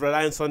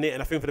reliance on it.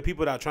 And I think for the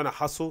people that are trying to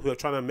hustle, who are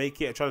trying to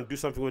make it and trying to do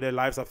something with their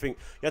lives, I think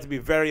you have to be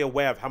very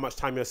aware of how much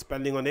time you're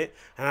spending on it,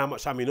 and how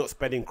much time you're not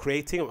spending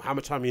creating, or how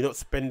much time you're not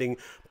spending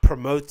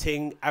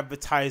promoting,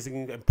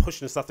 advertising, and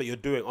pushing the stuff that you're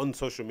doing on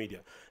social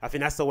media. I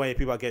think that's the way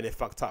people are getting it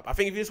fucked up. I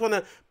think if you just want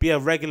to be a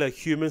regular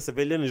human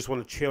civilian and just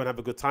want to chill and have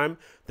a good time,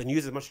 then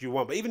use as much as you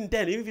want. But even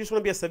then, even if you just want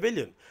to be a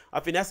civilian,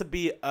 I think there has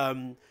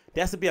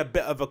to be a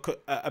bit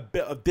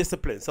of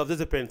discipline,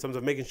 self-discipline, in terms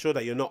of making sure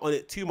that you're not on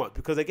it too much.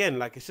 Because again,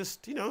 like, it's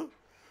just, you know,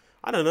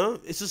 I don't know.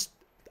 It's just,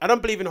 I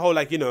don't believe in the whole,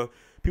 like, you know,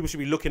 people should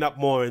be looking up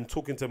more and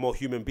talking to more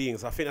human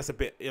beings. I think that's a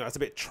bit, you know, it's a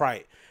bit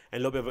trite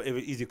and a little bit of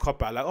an easy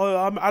cop out. Like, oh,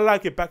 I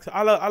like it back.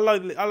 I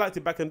liked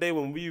it back in the day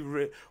when we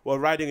were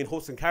riding in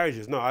horse and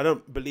carriages. No, I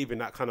don't believe in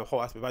that kind of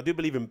whole aspect. But I do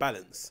believe in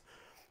balance.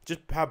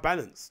 just have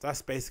balance.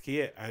 That's basically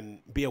it.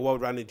 And be a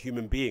well-rounded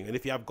human being. And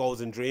if you have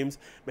goals and dreams,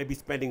 maybe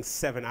spending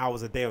 7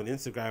 hours a day on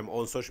Instagram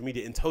or on social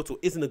media in total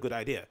isn't a good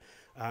idea.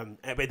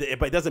 But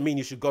it doesn't mean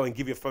you should go and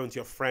give your phone to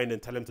your friend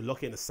and tell him to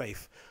lock it in a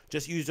safe.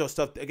 Just use your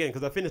stuff again,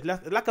 because I think it's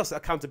lack of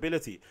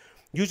accountability.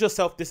 Use your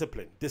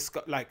self-discipline.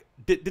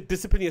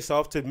 Discipline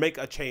yourself to make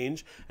a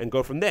change and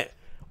go from there.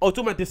 Oh,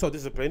 talking about this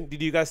self-discipline,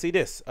 did you guys see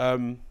this?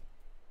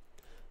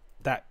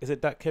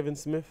 That Kevin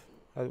Smith?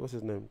 What's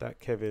his name? That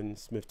Kevin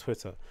Smith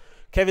Twitter.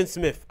 Kevin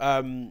Smith,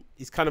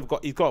 he's got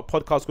a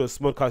podcast called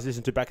Smodcast I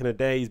listened to back in the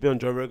day. He's been on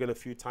Joe Rogan a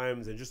few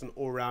times and just an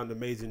all-round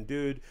amazing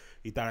dude.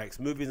 He directs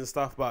movies and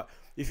stuff. But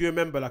if you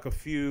remember, like a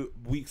few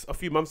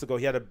months ago,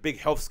 he had a big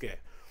health scare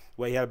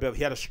where he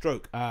had a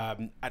stroke at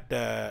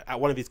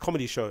one of his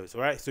comedy shows.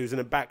 Right, so he was in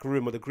the back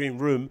room or the green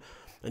room,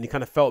 and he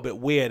kind of felt a bit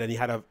weird, and he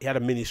had a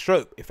mini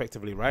stroke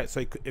effectively. Right,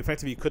 so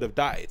he could have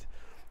died.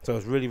 So it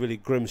was really, really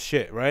grim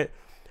shit. Right.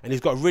 And he's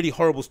got a really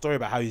horrible story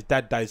about how his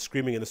dad died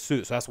screaming in a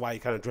suit. So that's why he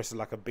kind of dresses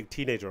like a big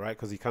teenager, right?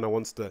 Because he kind of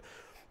wants to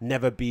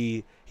never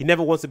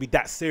wants to be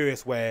that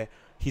serious where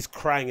he's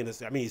crying in a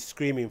suit. I mean, he's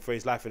screaming for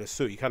his life in a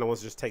suit. He kind of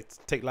wants to just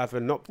take life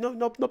and not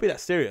be that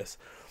serious.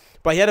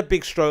 But he had a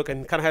big stroke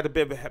and kind of had a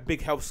bit of a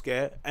big health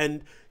scare.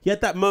 And he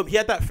had that moment, he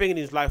had that thing in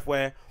his life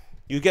where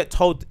you get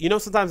told,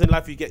 sometimes in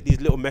life you get these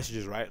little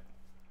messages, right?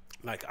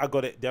 Like, I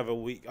got it the other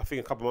week, I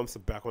think a couple months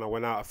back, when I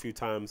went out a few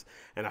times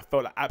and I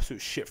felt like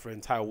absolute shit for an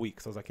entire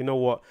week. So I was like, you know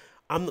what?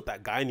 I'm not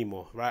that guy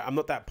anymore, right? I'm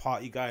not that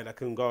party guy that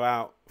can go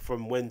out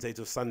from Wednesday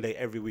to Sunday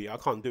every week. I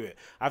can't do it.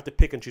 I have to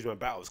pick and choose my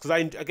battles.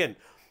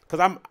 Because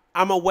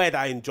I'm aware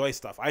that I enjoy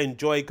stuff. I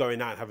enjoy going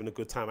out and having a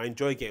good time. I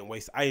enjoy getting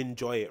wasted. I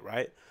enjoy it,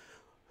 right?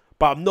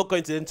 But I'm not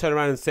going to then turn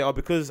around and say, oh,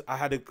 because I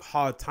had a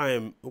hard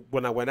time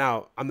when I went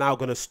out, I'm now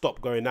going to stop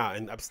going out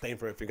and abstain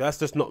from everything. That's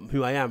just not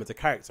who I am as a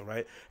character,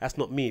 right? That's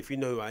not me. If you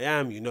know who I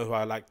am, you know who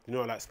I like. You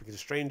know I like speaking to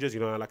strangers.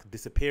 You know I like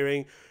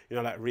disappearing. You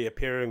know I like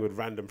reappearing with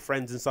random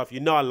friends and stuff.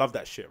 You know I love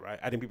that shit, right?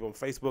 Adding people on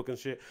Facebook and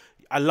shit.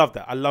 I love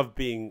that. I love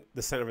being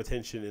the center of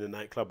attention in a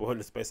nightclub or in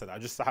a space like that.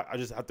 I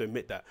just have to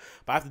admit that.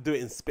 But I have to do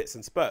it in spits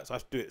and spurts. I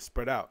have to do it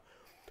spread out.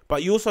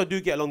 But you also do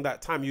get along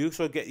that time. You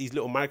also get these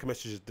little micro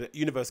messages the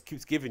universe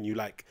keeps giving you,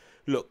 like,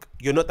 look,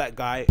 you're not that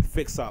guy,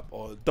 fix up,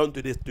 or don't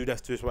do this, do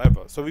this,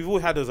 whatever. So we've all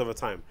had those over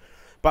time.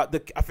 But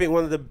I think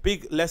one of the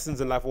big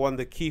lessons in life, or one of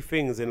the key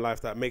things in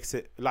life that makes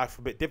life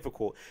a bit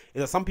difficult,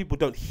 is that some people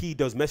don't heed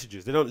those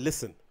messages. They don't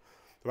listen,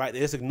 right? They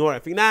just ignore it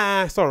and think,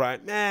 nah, it's all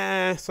right.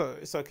 Nah, so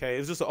it's okay.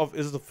 It's just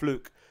a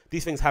fluke.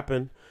 These things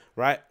happen,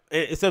 right?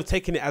 And instead of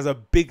taking it as a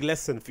big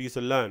lesson for you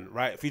to learn,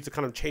 right? For you to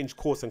kind of change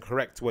course and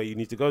correct where you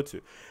need to go to.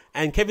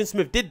 And Kevin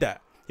Smith did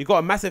that. He got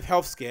a massive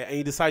health scare and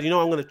he decided,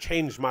 I'm going to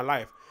change my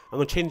life. I'm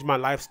going to change my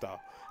lifestyle.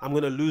 I'm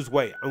going to lose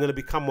weight. I'm going to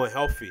become more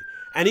healthy.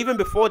 And even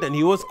before then,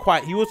 he was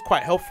quite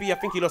healthy. I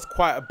think he lost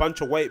quite a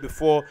bunch of weight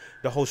before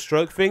the whole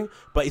stroke thing.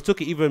 But he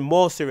took it even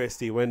more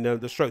seriously when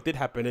the stroke did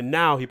happen. And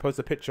now he posts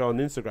a picture on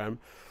Instagram.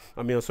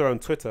 On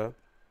Twitter.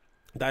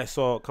 That I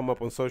saw come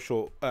up on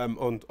social,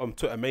 on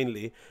Twitter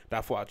mainly, that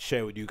I thought I'd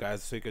share with you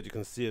guys so you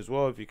can see as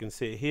well, if you can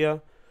see it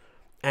here.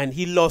 And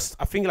he lost,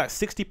 I think, like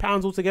 60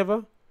 pounds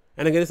altogether.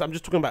 And again, I'm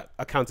just talking about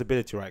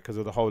accountability, right? Because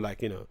of the whole,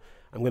 like,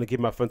 I'm going to give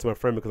my phone to my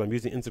friend because I'm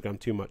using Instagram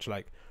too much.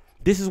 Like,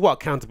 this is what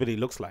accountability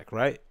looks like,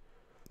 right?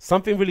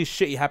 Something really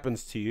shitty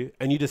happens to you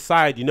and you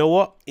decide, you know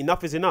what?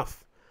 Enough is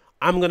enough.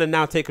 I'm going to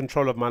now take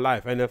control of my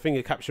life. And I think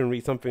the caption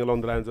reads something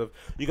along the lines of,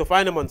 you can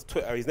find him on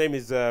Twitter. His name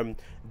is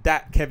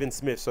Dat Kevin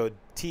Smith. So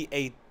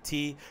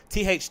THT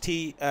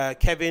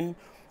Kevin,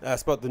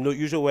 spelled the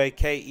usual way,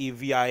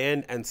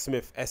 KEVIN, and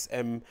Smith,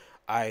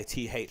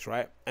 SMITH,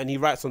 right? And he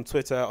writes on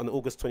Twitter on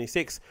August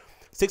 26th,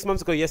 6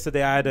 months ago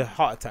yesterday, I had a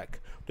heart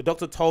attack. The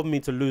doctor told me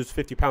to lose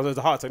 50 pounds. It was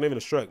a heart attack, not even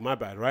a stroke, my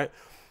bad, right?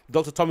 The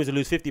doctor told me to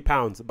lose 50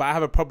 pounds, but I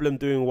have a problem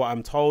doing what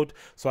I'm told,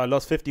 so I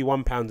lost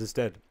 51 pounds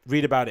instead.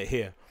 Read about it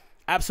here.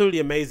 Absolutely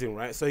amazing,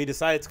 right? So he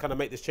decided to kind of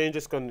make this change.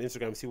 Just go on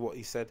Instagram and see what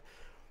he said.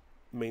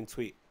 Main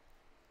tweet.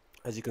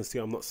 As you can see,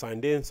 I'm not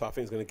signed in, so I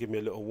think it's going to give me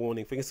a little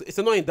warning thing. It's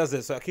annoying, does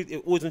it? So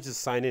it always wants to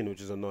sign in, which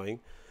is annoying.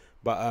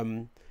 But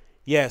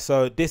yeah,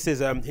 so this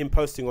is him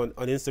posting on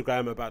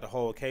Instagram about the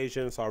whole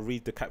occasion. So I'll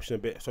read the caption a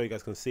bit so you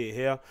guys can see it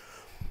here.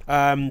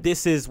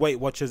 This is Weight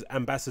Watchers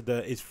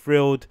ambassador is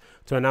thrilled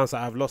to announce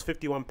that I've lost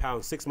 51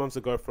 pounds 6 months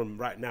ago from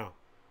right now.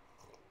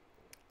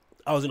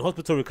 I was in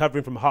hospital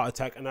recovering from a heart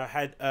attack, and I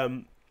had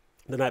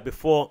the night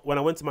before, when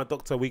I went to my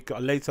doctor a week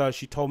later,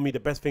 she told me the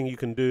best thing you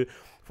can do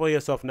for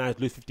yourself now is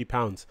lose 50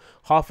 pounds.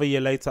 Half a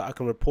year later, I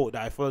can report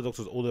that I followed the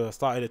doctor's order. I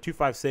started at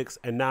 256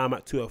 and now I'm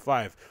at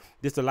 205.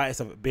 This is the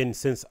lightest I've been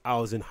since I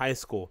was in high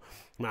school.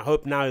 My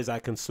hope now is I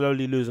can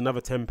slowly lose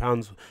another 10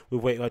 pounds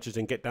with Weight Watchers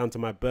and get down to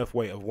my birth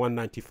weight of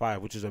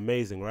 195, which is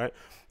amazing, right?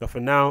 But for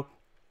now,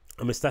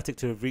 I'm ecstatic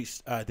to have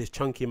reached this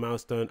chunky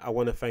milestone. I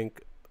want to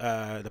thank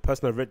the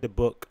person who read the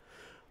book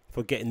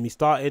for getting me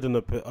started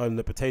on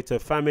the potato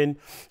famine,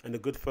 and the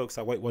good folks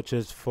at Weight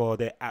Watchers for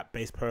their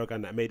app-based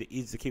program that made it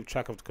easy to keep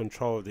track of the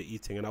control of the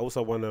eating. And I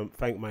also want to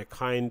thank my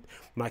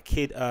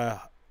kid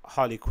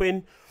Harley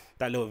Quinn,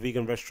 that little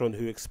vegan restaurant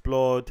who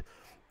explored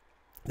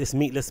this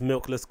meatless,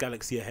 milkless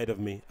galaxy ahead of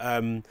me,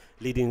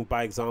 leading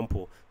by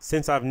example.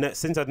 Since I've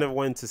never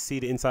wanted to see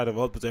the inside of a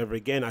hospital ever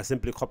again, I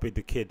simply copied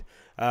the kid.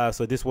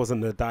 So this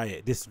wasn't a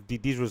diet.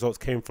 These results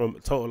came from a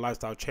total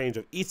lifestyle change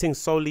of eating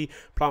solely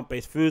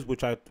plant-based foods,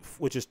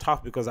 which is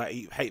tough because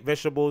I hate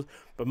vegetables.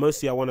 But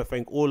mostly, I want to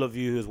thank all of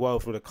you as well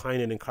for the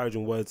kind and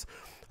encouraging words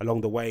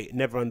along the way.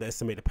 Never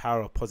underestimate the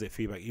power of positive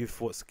feedback. You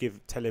thoughts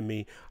telling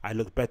me I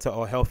look better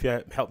or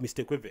healthier, help me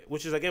stick with it.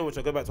 Which I go back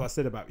to what I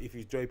said about if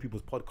you enjoy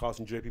people's podcasts,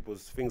 enjoy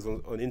people's things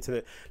on the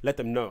internet, let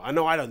them know. I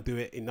know I don't do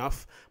it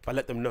enough, but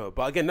let them know.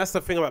 But again, that's the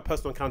thing about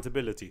personal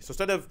accountability. So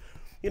instead of,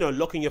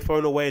 locking your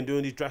phone away and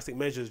doing these drastic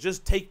measures,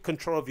 just take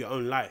control of your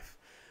own life.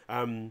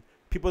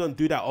 People don't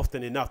do that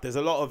often enough. There's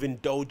a lot of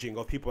indulging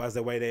of people as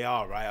the way they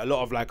are, right? A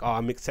lot of like,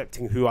 I'm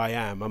accepting who I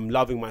am. I'm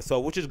loving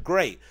myself, which is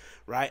great,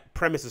 right?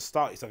 Premise is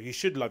start yourself. You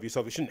should love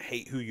yourself. You shouldn't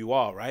hate who you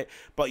are, right?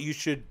 But you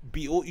should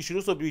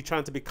also be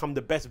trying to become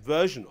the best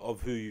version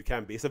of who you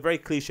can be. It's a very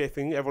cliche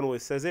thing. Everyone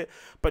always says it,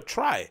 but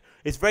try.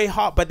 It's very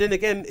hard, but then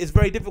again, it's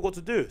very difficult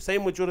to do.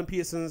 Same with Jordan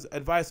Peterson's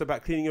advice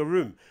about cleaning your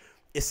room.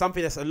 It's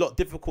something that's a lot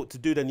difficult to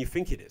do than you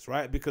think it is,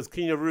 right? Because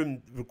cleaning your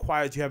room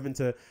requires you having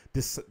to,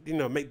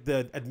 admit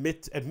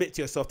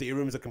to yourself that your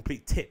room is a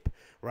complete tip,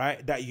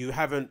 right? That you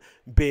haven't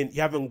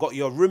got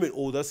your room in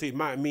order,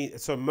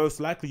 so most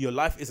likely your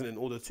life isn't in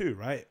order too,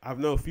 right? I've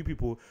known a few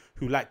people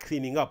who like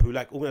cleaning up, who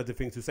like organizing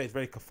things, who say it's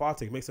very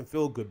cathartic, it makes them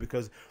feel good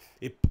because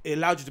it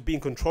allows you to be in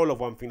control of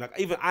one thing. Like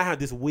even I had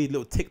this weird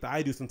little tick that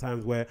I do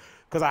sometimes where,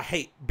 because I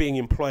hate being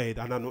employed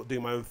and I'm not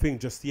doing my own thing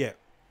just yet.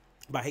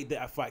 But I hate the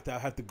fact that I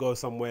have to go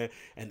somewhere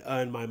and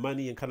earn my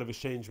money and kind of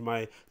exchange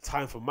my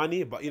time for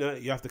money. But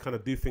you have to kind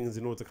of do things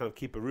in order to kind of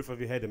keep a roof over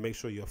your head and make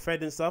sure you're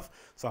fed and stuff.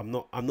 So I'm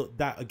not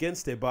that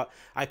against it. But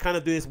I kind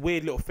of do this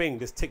weird little thing,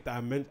 this tick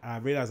that I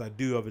realized I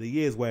do over the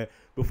years, where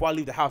before I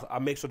leave the house, I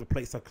make sure the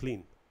plates are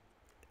clean.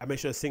 I make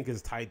sure the sink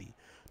is tidy.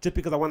 Just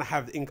because I want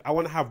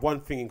to have one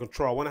thing in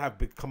control. I want to have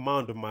the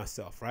command of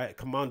myself, right?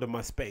 Command of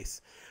my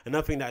space.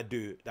 Another thing that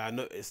I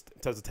noticed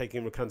in terms of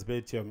taking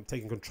accountability,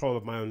 taking control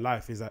of my own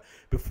life, is that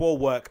before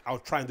work, I'll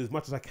try and do as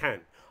much as I can.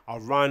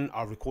 I'll run,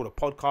 I'll record a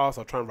podcast,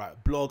 I'll try and write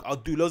a blog, I'll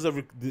do loads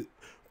of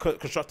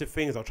constructive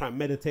things. I'll try and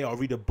meditate, I'll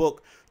read a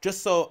book,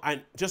 just so I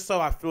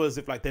feel as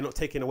if like they're not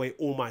taking away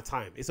all my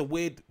time. It's a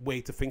weird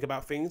way to think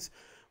about things,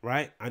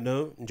 right? I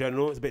know in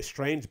general it's a bit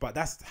strange, but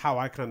that's how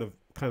I kind of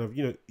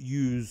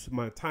use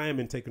my time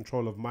and take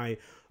control of my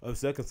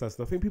circumstances.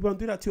 And I think people don't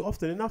do that too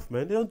often enough,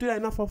 man. They don't do that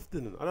enough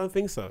often. I don't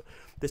think so.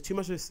 There's too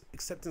much of this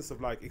acceptance of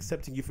like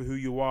accepting you for who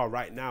you are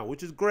right now,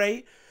 which is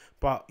great,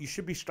 but you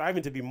should be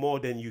striving to be more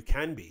than you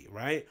can be,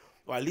 right?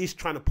 Or at least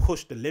trying to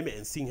push the limit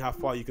and seeing how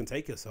far you can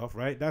take yourself,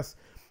 right? That's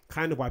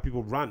kind of why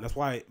people run. That's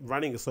why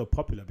running is so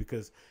popular,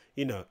 because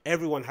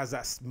everyone has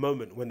that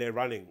moment when they're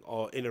running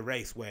or in a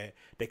race where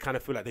they kind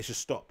of feel like they should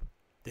stop.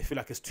 They feel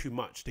like it's too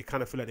much. They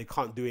kind of feel like they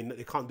can't do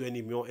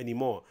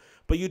anymore.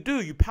 But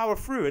you power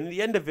through, and at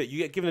the end of it, you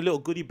get given a little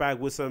goodie bag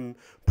with some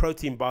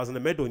protein bars and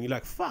a medal, and you're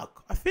like,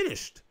 fuck, I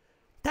finished.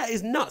 That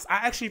is nuts.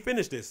 I actually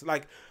finished this.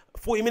 Like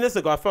 40 minutes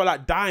ago, I felt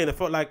like dying. I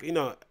felt like,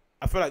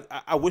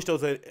 I wish there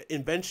was an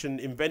invention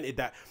invented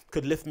that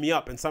could lift me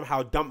up and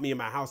somehow dump me in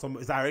my house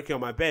directly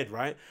on my bed,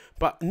 right?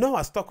 But no,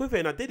 I stuck with it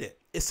and I did it.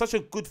 It's such a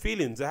good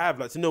feeling to have,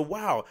 like to know,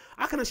 wow,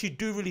 I can actually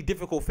do really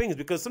difficult things,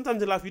 because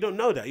sometimes in life you don't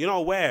know that. You're not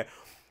aware.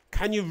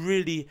 Can you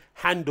really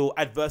handle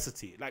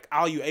adversity? Like,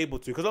 are you able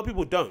to? Because a lot of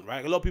people don't,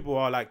 right? A lot of people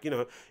are like,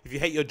 if you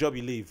hate your job,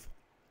 you leave.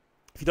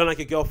 If you don't like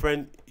your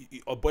girlfriend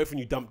or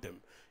boyfriend, you dump them.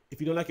 If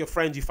you don't like your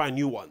friends, you find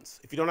new ones.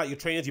 If you don't like your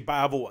trainers, you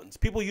buy other ones.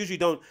 People usually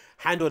don't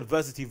handle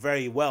adversity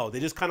very well. They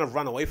just kind of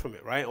run away from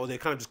it, right? Or they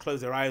kind of just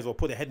close their eyes or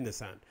put their head in the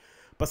sand.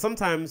 But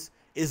sometimes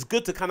it's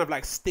good to kind of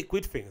like stick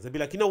with things and be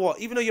like, you know what?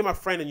 Even though you're my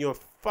friend and you're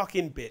a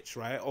fucking bitch,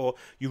 right? Or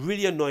you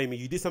really annoy me.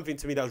 You did something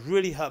to me that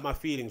really hurt my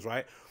feelings,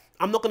 right?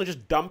 I'm not going to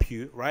just dump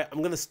you, right? I'm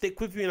going to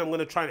stick with you and I'm going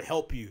to try and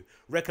help you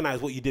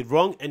recognize what you did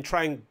wrong and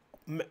try and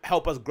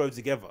help us grow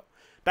together.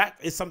 That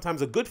is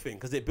sometimes a good thing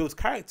because it builds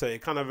character.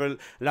 It kind of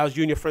allows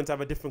you and your friends to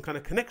have a different kind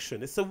of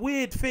connection. It's a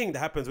weird thing that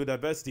happens with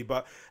diversity.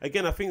 But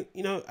again, I think,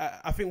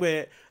 I think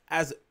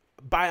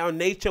by our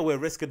nature, we're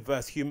risk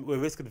adverse. We're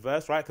risk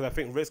adverse, right? Because I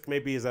think risk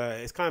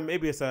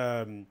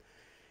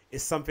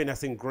it's something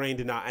that's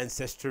ingrained in our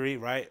ancestry,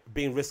 right?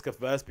 Being risk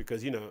averse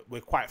because, we're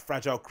quite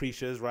fragile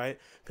creatures, right?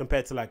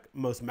 Compared to like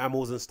most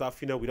mammals and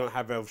stuff, we don't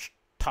have a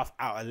tough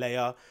outer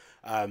layer.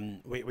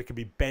 We can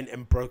be bent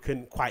and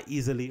broken quite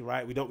easily,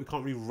 right? We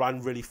can't really run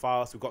really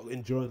fast. We've got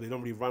endurance. We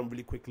don't really run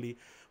really quickly.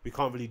 We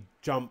can't really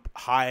jump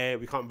high.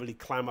 We can't really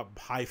climb up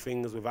high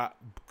things without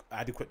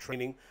adequate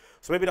training.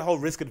 So maybe the whole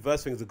risk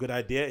adverse thing is a good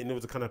idea in order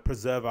to kind of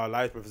preserve our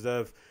lives,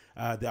 preserve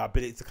the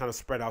ability to kind of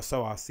spread our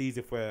seeds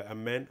if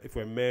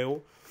we're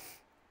male,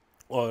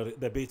 or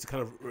the ability to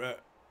kind of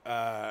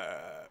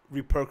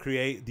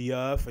reprocreate the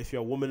earth if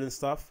you're a woman and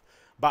stuff.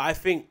 But I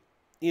think,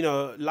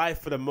 life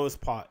for the most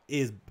part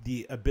is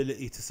the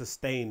ability to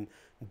sustain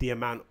the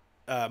amount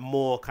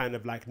more kind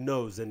of like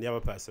no's than the other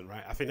person,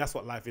 right? I think that's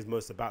what life is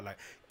most about. Like,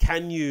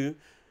 can you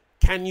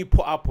can you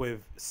put up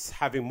with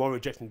having more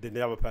rejection than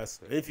the other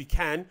person? And if you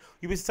can,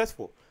 you'll be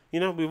successful. You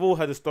know, we've all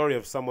heard the story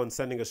of someone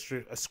sending a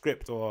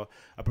script or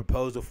a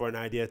proposal for an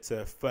idea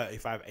to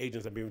 35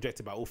 agents and being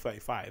rejected by all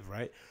 35,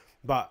 right?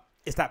 But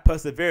it's that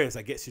perseverance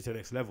that gets you to the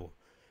next level.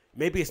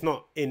 Maybe it's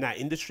not in that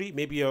industry.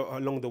 Maybe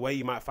along the way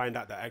you might find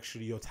out that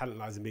actually your talent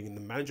lies in being in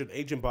the management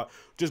agent, but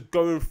just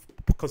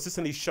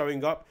consistently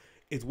showing up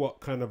is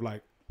what kind of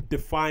like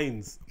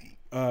defines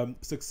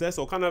success,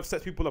 or kind of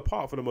sets people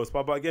apart for the most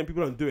part. But again,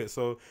 people don't do it.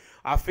 So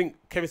I think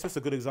Kevin Smith's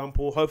a good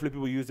example. Hopefully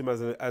people use him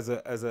as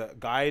a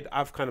guide.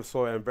 I've kind of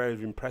saw it and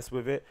very impressed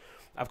with it.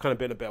 I've kind of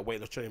been a bit of weight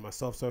loss training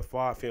myself so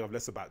far. I think I've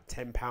lost about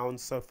 10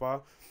 pounds so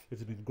far, which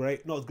has been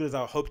great. Not as good as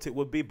I hoped it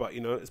would be, but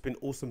you know, it's been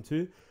awesome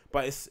too.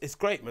 But it's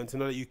great, man, to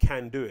know that you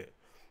can do it.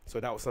 So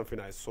that was something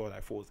that I saw that I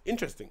thought was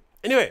interesting.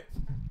 Anyway,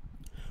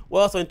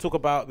 what else I want to talk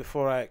about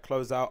before I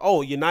close out?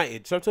 Oh,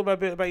 United. Should I talk about a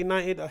bit about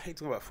United? I hate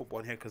talking about football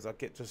in here because I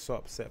get just so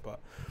upset, but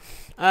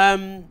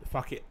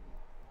fuck it.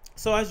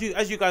 So as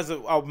you guys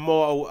are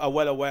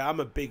well aware,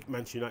 I'm a big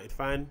Manchester United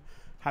fan.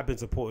 Have been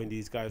supporting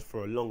these guys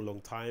for a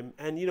long time.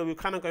 And, you know, we're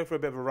kind of going through a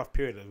bit of a rough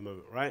period at the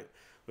moment, right?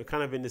 We're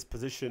kind of in this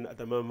position at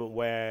the moment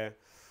where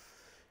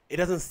it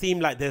doesn't seem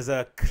like there's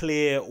a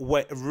clear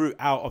route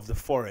out of the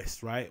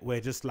forest, right?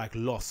 We're just like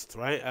lost,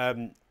 right?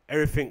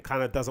 Everything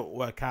kind of doesn't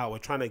work out. We're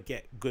trying to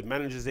get good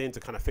managers in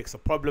to kind of fix a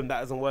problem that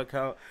doesn't work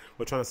out.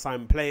 We're trying to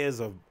sign players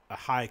of a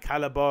high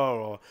caliber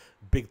or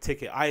big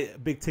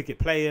ticket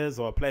players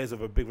or players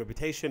with a big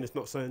reputation. It's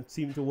not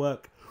seem to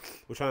work.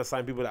 We're trying to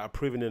sign people that are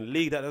proven in the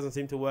league. That doesn't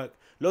seem to work.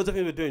 Loads of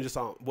things we're doing just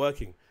aren't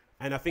working.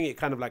 And I think it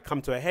kind of like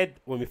come to a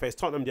head when we faced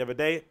Tottenham the other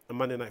day on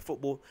Monday Night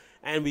Football,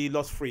 and we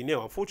lost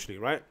 3-0, unfortunately,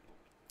 right?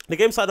 The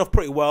game started off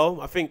pretty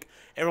well. I think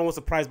everyone was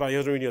surprised by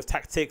Jose Mourinho's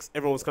tactics.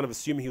 Everyone was kind of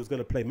assuming he was going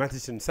to play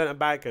Matic in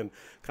centre-back and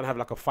kind of have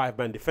like a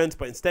 5-man defence.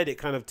 But instead, it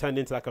kind of turned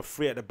into like a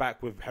 3 at the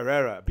back with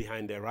Herrera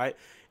behind there, right?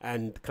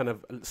 And kind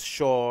of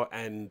Shaw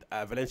and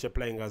Valencia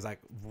playing as like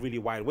really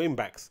wide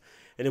wing-backs.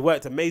 And it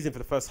worked amazing for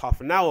the first half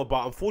an hour.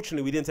 But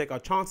unfortunately, we didn't take our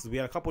chances. We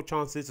had a couple of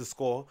chances to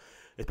score,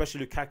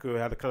 especially Lukaku, who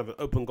had a kind of an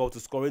open goal to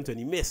score into, and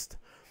he missed.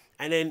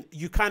 And then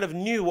you kind of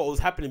knew what was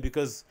happening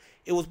because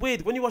it was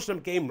weird. When you watched the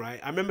game, right,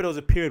 I remember there was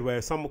a period where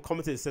some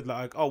commentators said,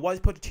 like, oh, why is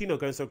Pochettino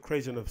going so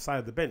crazy on the side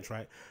of the bench,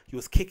 right? He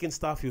was kicking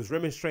stuff. He was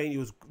remonstrating. He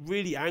was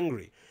really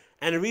angry.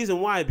 And the reason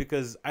why,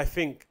 because I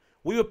think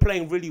we were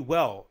playing really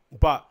well,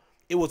 but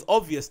it was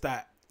obvious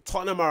that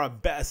Tottenham are a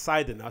better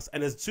side than us.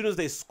 And as soon as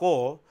they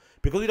score,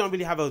 because we don't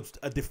really have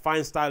a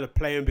defined style of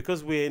playing,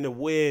 because we're in a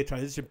weird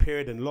transition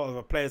period and a lot of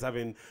our players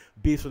having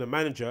beefs with the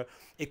manager,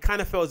 it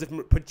kind of felt as if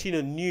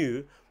Pochettino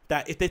knew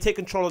that if they take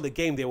control of the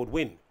game, they would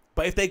win.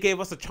 But if they gave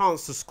us a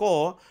chance to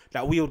score,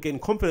 that we would gain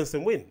confidence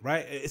and win,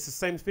 right? It's the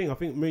same thing. I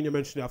think Mourinho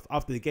mentioned it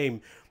after the game,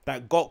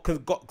 that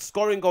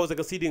scoring goals and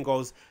conceding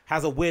goals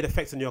has a weird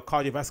effect on your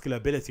cardiovascular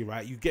ability,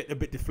 right? You get a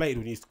bit deflated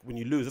when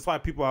you lose. That's why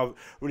people are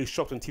really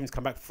shocked when teams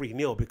come back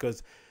 3-0,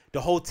 because the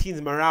whole team's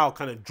morale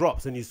kind of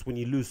drops when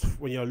you're losing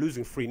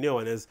 3-0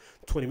 and there's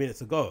 20 minutes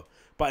to go.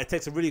 But it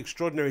takes a really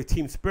extraordinary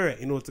team spirit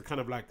in order to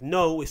kind of like,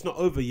 no, it's not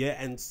over yet,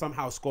 and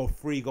somehow score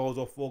 3 goals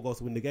or 4 goals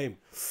to win the game,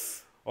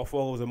 or 4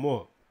 goals or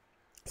more.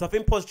 So I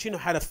think Pochettino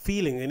had a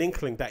feeling, an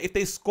inkling that if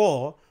they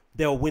score,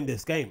 they'll win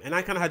this game. And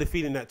I kind of had a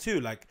feeling that too.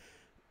 Like,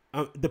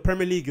 the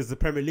Premier League is the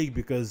Premier League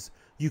because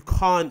you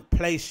can't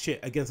play shit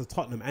against a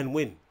Tottenham and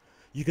win.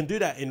 You can do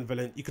that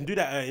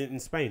in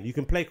Spain. You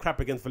can play crap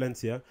against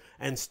Valencia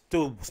and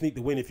still sneak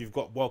the win if you've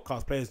got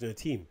world-class players in your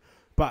team.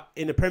 But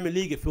in the Premier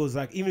League, it feels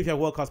like even if you have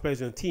world-class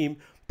players in a team,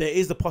 there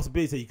is the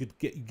possibility that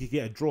you could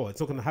get a draw. It's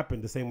not going to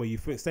happen the same way you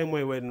think. Same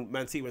way when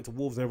Man City went to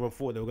Wolves and everyone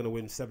thought they were going to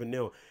win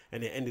 7-0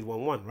 and it ended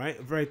 1-1, right?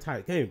 A very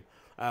tight game.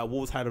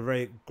 Wolves had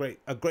a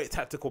great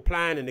tactical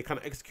plan, and they kind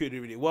of executed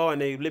it really well,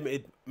 and they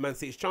limited Man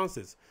City's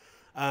chances.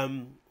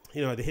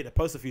 You know, they hit the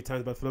post a few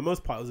times, but for the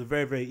most part, it was a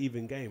very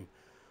even game.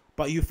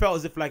 But you felt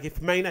as if, like,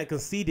 if Man United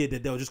conceded,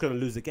 that they were just going to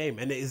lose the game.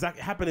 And it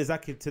happened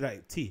exactly to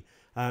that T.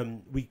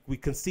 We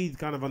conceded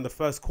kind of on the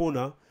first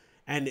corner,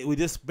 and we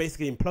just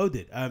basically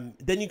imploded.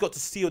 Then you got to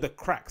see all the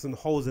cracks and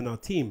holes in our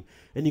team.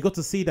 And you got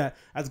to see that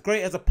as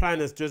great as a plan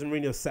as Jose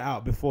Mourinho set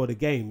out before the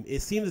game,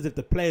 it seems as if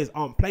the players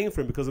aren't playing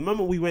for him, because the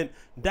moment we went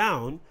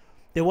down,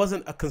 there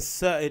wasn't a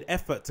concerted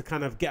effort to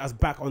kind of get us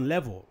back on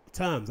level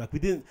terms. Like, we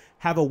didn't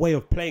have a way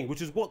of playing,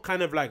 which is what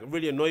kind of like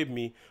really annoyed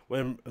me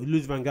when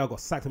Louis van Gaal got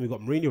sacked and we got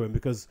Mourinho in,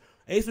 because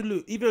even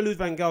though Louis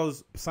van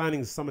Gaal's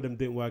signings, some of them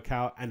didn't work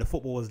out and the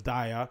football was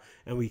dire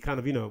and we kind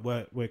of, you know,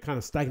 we're kind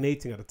of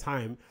stagnating at the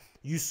time,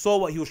 you saw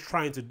what he was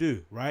trying to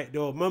do, right?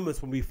 There were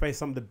moments when we faced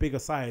some of the bigger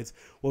sides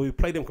where we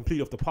played them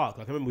completely off the park.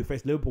 Like, I remember we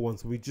faced Liverpool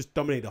once, we just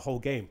dominated the whole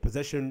game.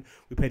 Possession,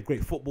 we played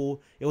great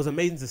football. It was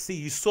amazing to see.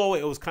 You saw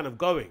it was kind of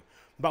going.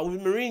 But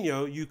with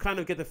Mourinho, you kind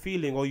of get the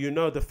feeling, or you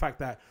know the fact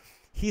that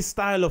his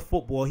style of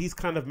football, his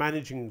kind of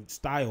managing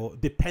style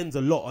depends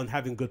a lot on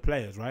having good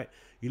players, right?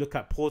 You look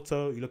at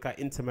Porto, you look at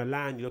Inter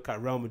Milan, you look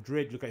at Real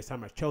Madrid, you look at his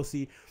time at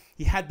Chelsea.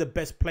 He had the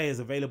best players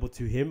available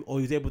to him, or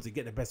he was able to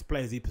get the best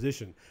players each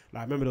position.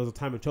 Like, I remember there was a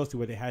time at Chelsea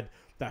where they had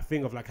that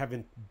thing of like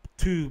having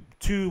two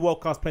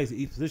world-class players at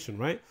each position,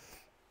 right?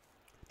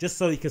 just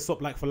so he can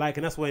swap like for like.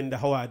 And that's when the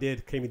whole idea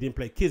came. He didn't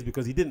play kids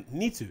because he didn't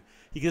need to.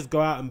 He could just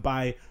go out and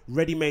buy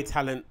ready-made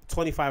talent,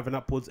 25 and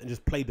upwards, and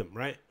just play them,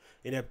 right?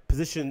 In a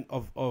position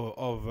of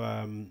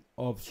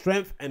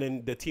strength, and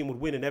then the team would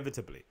win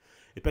inevitably.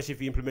 Especially if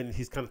he implemented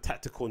his kind of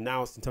tactical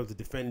nous in terms of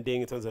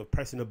defending, in terms of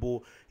pressing the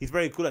ball. He's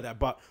very good at that,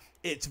 but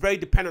it's very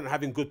dependent on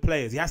having good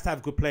players. He has to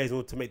have good players in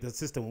order to make the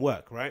system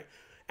work, right?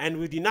 And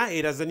with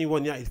United, as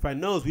anyone United fan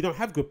knows, we don't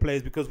have good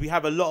players because we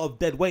have a lot of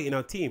dead weight in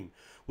our team.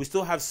 We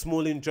still have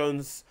Smalling,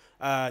 Jones,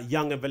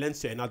 Young, and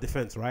Valencia in our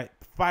defense, right?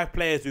 5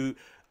 players who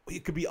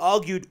it could be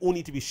argued all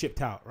need to be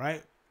shipped out,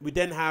 right? We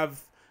then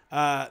have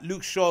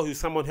Luke Shaw, who's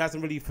someone who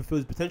hasn't really fulfilled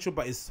his potential,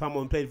 but is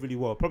someone who played really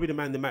well. Probably the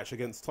man in the match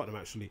against Tottenham,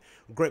 actually.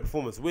 Great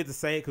performance. Weird to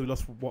say because we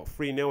lost,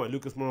 3-0, and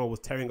Lucas Moura was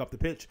tearing up the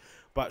pitch.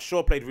 But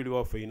Shaw played really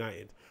well for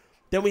United.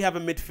 Then we have a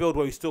midfield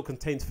where it still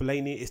contains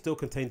Fellaini. It still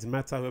contains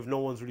Mata, who no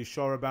one's really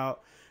sure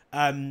about.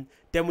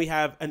 Then we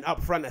have an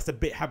up front that's a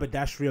bit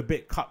haberdashery,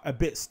 a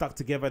bit stuck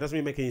together. It doesn't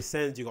really make any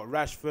sense. You got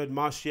Rashford,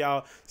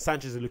 Martial,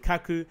 Sanchez, and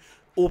Lukaku.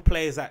 All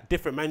players that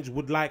different managers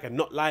would like and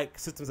not like,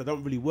 systems that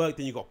don't really work.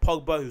 Then you got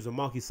Pogba, who's a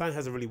marquee sign,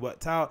 hasn't really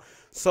worked out.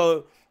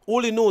 So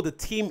all in all, the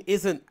team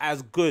isn't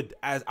as good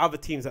as other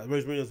teams that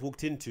Jose Mourinho's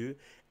walked into,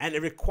 and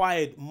it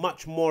required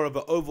much more of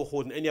an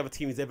overhaul than any other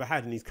team he's ever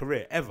had in his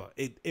career, ever.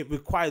 It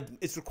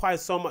required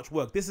so much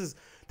work. This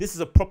is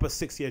a proper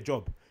 6-year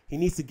job. He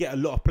needs to get a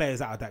lot of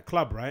players out of that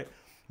club, right?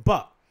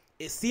 But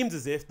it seems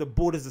as if the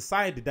board has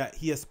decided that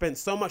he has spent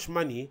so much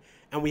money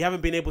and we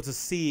haven't been able to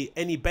see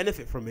any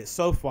benefit from it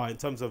so far in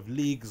terms of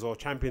leagues or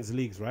Champions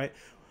Leagues, right?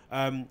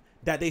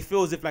 That they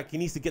feel as if like he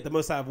needs to get the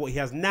most out of what he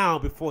has now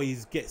before he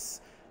gets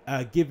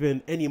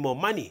given any more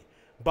money.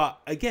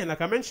 But again,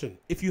 like I mentioned,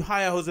 if you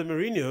hire Jose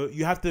Mourinho,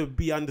 you have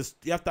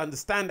to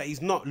understand that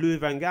he's not Louis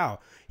van Gaal.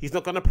 He's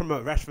not going to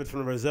promote Rashford from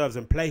the reserves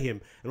and play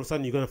him, and all of a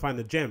sudden you're going to find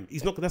a gem.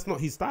 That's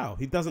not his style.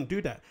 He doesn't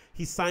do that.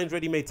 He signs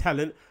ready-made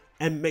talent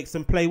and makes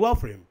them play well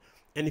for him.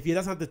 And if he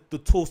doesn't have the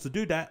tools to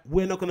do that,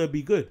 we're not going to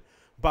be good.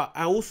 But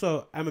I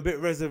also am a bit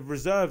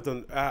reserved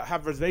on,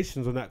 have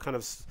reservations on that kind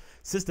of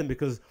system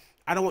because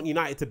I don't want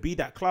United to be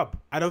that club.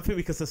 I don't think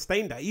we can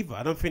sustain that either.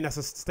 I don't think that's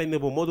a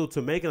sustainable model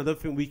to make, and I don't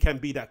think we can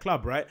be that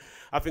club, right?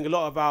 I think a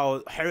lot of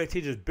our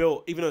heritage is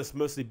built, even though it's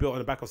mostly built on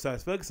the back of Sir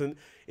Alex Ferguson,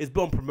 is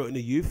built on promoting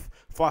the youth,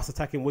 fast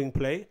attacking wing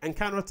play, and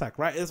counter-attack,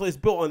 right? It's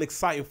built on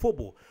exciting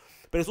football.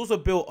 But it's also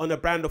built on a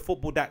brand of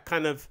football that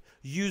kind of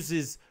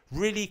uses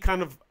really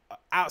kind of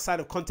outside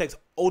of context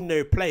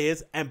ordinary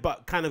players,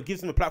 but kind of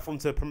gives them a platform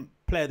to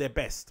play their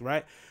best,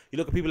 right? You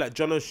look at people like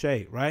John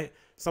O'Shea, right?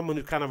 Someone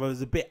who kind of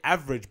was a bit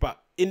average,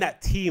 but in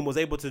that team was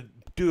able to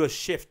do a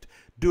shift,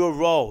 do a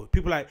role.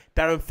 People like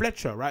Darren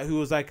Fletcher, right? Who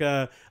was like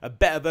a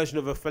better version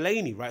of a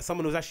Fellaini, right?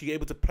 Someone who was actually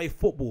able to play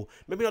football.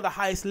 Maybe not the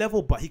highest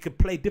level, but he could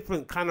play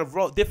different kind of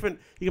role, he could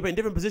play in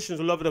different positions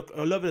all over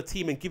the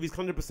team and give his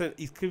 100%,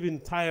 his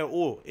entire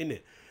all in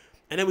it.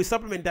 And then we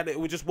supplement that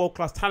with just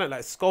world-class talent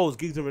like Scholes,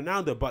 Giggs, and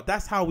Ronaldo. But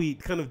that's how we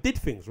kind of did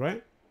things,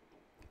 right?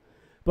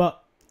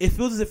 But it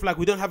feels as if like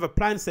we don't have a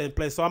plan set in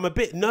place. So I'm a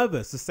bit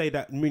nervous to say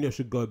that Mourinho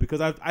should go because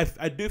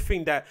I do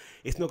think that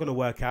it's not going to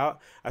work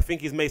out. I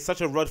think he's made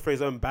such a rod for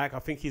his own back. I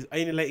think he's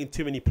alienating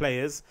too many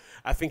players.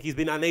 I think he's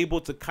been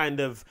unable to kind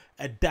of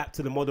adapt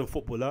to the modern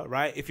footballer,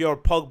 right? If you're a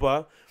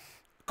Pogba,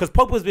 because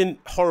Pogba's been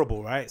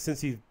horrible, right,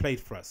 since he played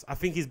for us. I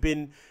think he's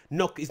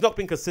not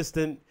been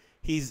consistent.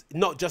 He's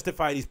not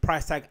justified his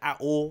price tag at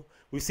all.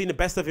 We've seen the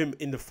best of him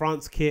in the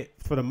France kit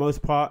for the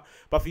most part.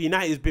 But for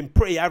United, he's been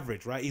pretty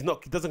average, right? He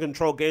doesn't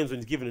control games when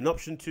he's given an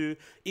option to.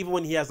 Even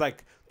when he has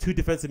like 2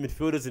 defensive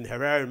midfielders in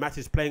Herrera and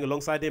Matic playing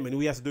alongside him, and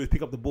all he has to do is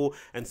pick up the ball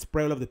and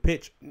spray all over the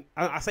pitch.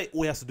 I say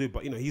all he has to do,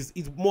 but you know, he's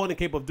more than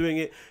capable of doing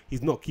it. He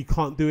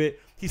can't do it.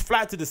 He's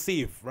flat to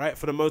deceive, right?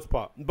 For the most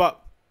part.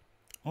 But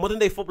modern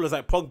day footballers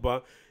like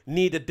Pogba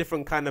need a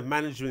different kind of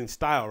management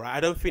style, right? I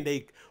don't think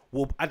they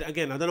will.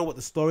 Again, I don't know what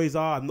the stories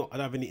are. I don't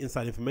have any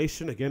inside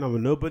information. Again, I'm a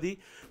nobody,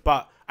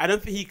 but I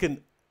don't think he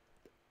can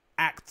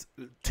I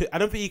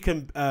don't think he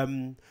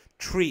can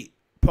treat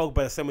Pogba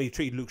the same way he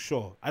treated Luke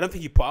Shaw. I don't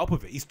think he put up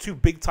with it. He's too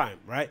big time,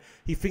 right?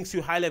 He thinks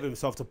too highly of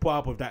himself to put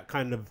up with that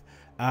kind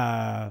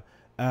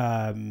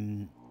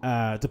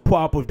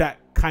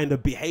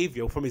of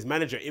behavior from his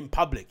manager in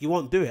public. He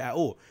won't do it at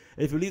all.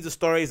 And if you read the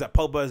stories that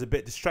Pogba is a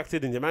bit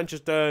distracted in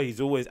Manchester,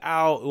 he's always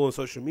out on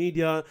social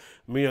media.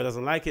 Mourinho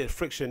doesn't like it.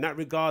 Friction in that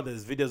regard.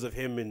 There's videos of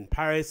him in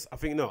Paris. I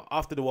think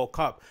after the World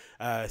Cup,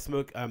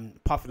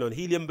 puffing on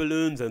helium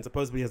balloons, and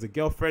supposedly he has a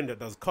girlfriend that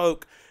does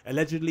coke,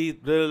 allegedly.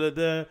 Blah, blah,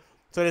 blah.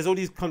 So there's all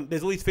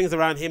these things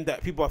around him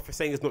that people are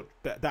saying is not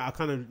that are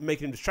kind of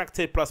making him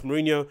distracted. Plus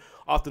Mourinho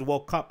after the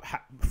World Cup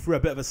threw a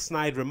bit of a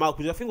snide remark,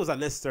 which I think was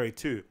unnecessary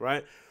too,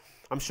 right?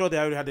 I'm sure they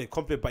already had a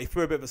conflict, but he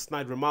threw a bit of a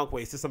snide remark where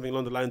he said something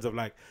along the lines of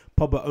like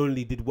Pogba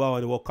only did well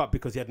in the World Cup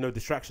because he had no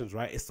distractions,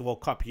 right? It's the World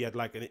Cup. He had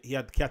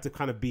to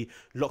kind of be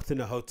locked in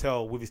a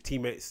hotel with his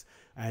teammates,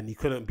 and he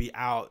couldn't be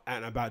out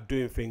and about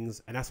doing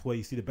things, and that's where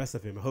you see the best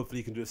of him. And hopefully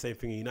he can do the same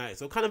thing in United.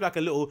 So kind of like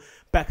a little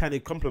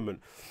backhanded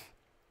compliment.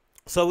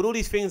 So with all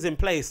these things in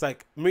place,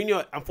 like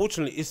Mourinho,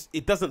 unfortunately,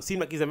 it doesn't seem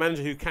like he's a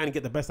manager who can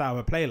get the best out of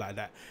a player like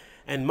that.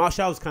 And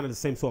Martial's kind of the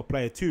same sort of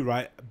player too,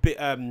 right? A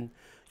bit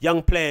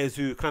young players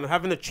who kind of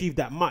haven't achieved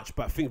that much,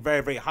 but think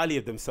very, very highly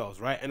of themselves,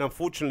 right? And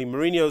unfortunately,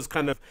 Mourinho's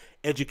kind of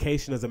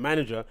education as a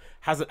manager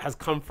has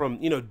come from,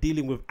 you know,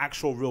 dealing with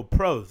actual real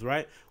pros,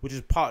 right? Which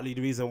is partly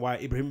the reason why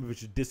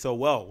Ibrahimovic did so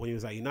well when he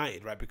was at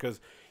United, right? Because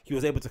he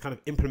was able to kind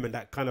of implement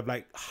that kind of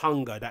like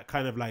hunger, that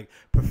kind of like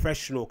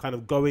professional kind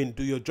of go in,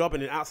 do your job,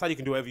 and then outside you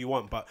can do whatever you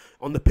want, but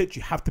on the pitch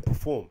you have to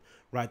perform,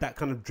 right? That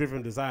kind of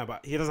driven desire.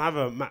 But he doesn't have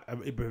a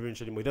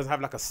Ibrahimovic anymore. He doesn't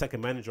have like a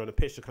second manager on the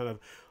pitch to kind of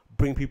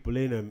bring people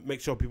in and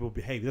make sure people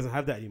behave. He doesn't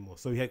have that anymore.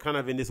 So he had kind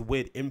of in this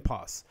weird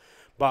impasse.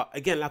 But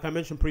again, like I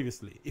mentioned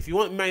previously, if you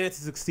want Man United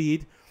to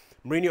succeed,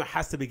 Mourinho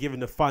has to be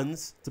given the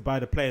funds to buy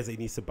the players that he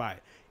needs to buy.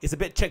 It's a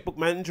bit checkbook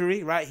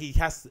managery, right?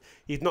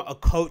 He's not a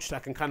coach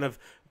that can kind of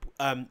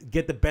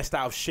get the best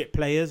out of shit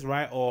players,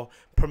 right? Or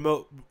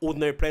promote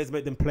ordinary players,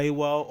 make them play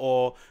well,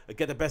 or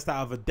get the best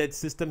out of a dead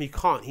system. He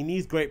can't. He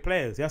needs great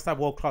players. He has to have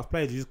world-class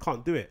players. He just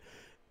can't do it.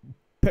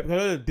 Pep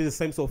Guardiola did the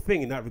same sort of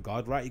thing in that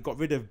regard, right? He got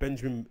rid of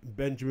Benjamin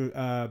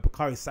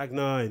Bakary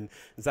Sagna and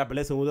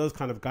Zabaleta and all those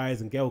kind of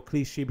guys and Gael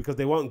Clichy because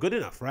they weren't good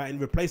enough, right?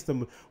 And replaced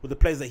them with the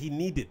players that he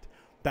needed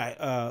that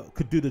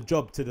could do the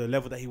job to the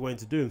level that he wanted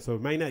to do. And so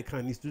Man United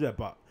kind of needs to do that.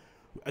 But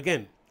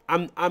again,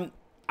 I'm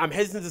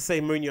hesitant to say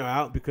Mourinho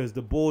out because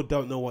the board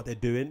don't know what they're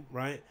doing,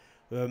 right?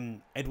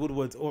 Ed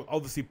Woodward's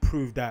obviously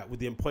proved that with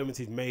the appointments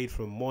he's made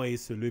from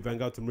Moyes to Louis van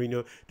Gaal to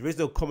Mourinho, there is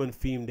no common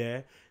theme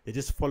there. They're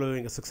just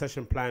following a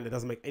succession plan that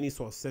doesn't make any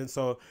sort of sense.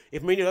 So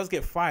if Mourinho does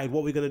get fired,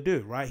 what are we going to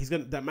do, right?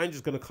 That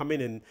manager's going to come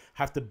in and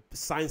have to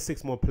sign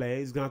 6 more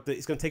players.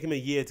 It's going to take him a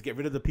year to get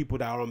rid of the people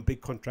that are on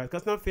big contracts.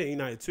 That's not fair at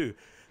United too.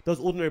 Those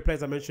ordinary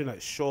players I mentioned,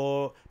 like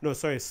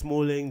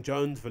Smalling,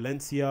 Jones,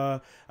 Valencia,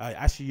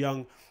 Ashley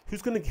Young,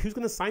 who's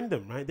gonna sign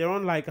them, right? They're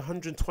on like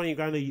 120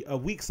 grand a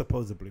week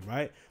supposedly,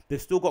 right? They've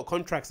still got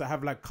contracts that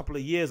have like a couple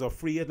of years or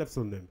 3 years left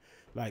on them.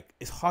 Like,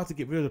 it's hard to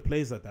get rid of the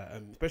players like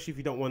that, especially if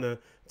you don't want to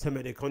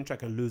terminate their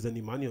contract and lose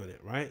any money on it,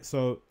 right?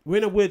 So we're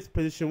in a weird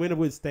position, we're in a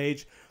weird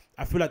stage.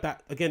 I feel like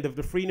that, again, the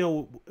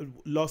 3-0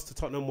 loss to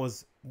Tottenham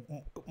was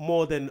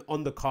more than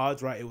on the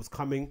cards, right? It was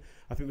coming.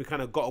 I think we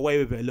kind of got away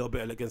with it a little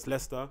bit against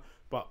Leicester,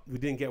 but we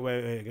didn't get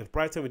away against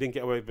Brighton. We didn't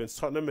get away against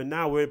Tottenham. And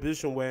now we're in a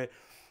position where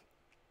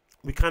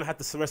we kind of had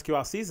to rescue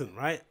our season,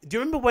 right? Do you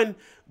remember when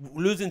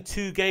losing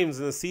 2 games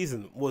in the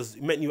season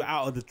meant you were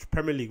out of the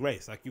Premier League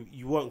race? Like,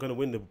 you weren't going to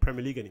win the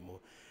Premier League anymore.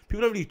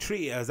 People don't really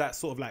treat it as that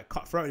sort of like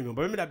cutthroat anymore.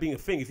 But remember that being a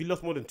thing. If you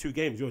lost more than 2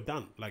 games, you're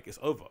done. Like, it's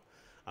over.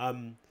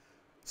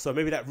 So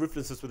maybe that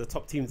ruthlessness with the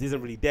top teams isn't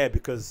really there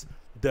because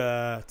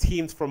the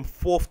teams from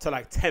 4th to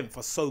like 10th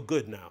are so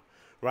good now,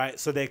 right?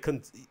 So there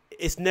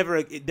is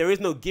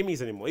no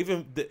gimmies anymore.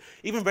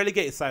 Even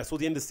relegated sides till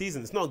the end of the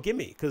season, it's not a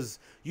gimme because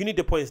you need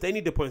the points, they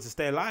need the points to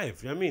stay alive.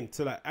 You know what I mean?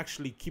 To like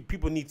actually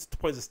people need the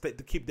points to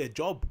keep their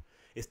job.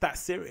 It's that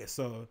serious.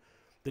 So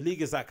the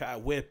league is like a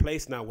weird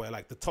place now where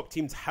like the top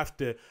teams have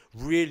to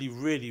really,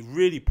 really,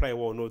 really play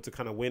well in order to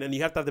kind of win. And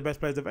you have to have the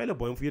best players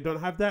available. And if you don't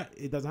have that,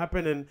 it doesn't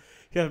happen. And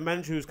you have a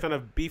manager who's kind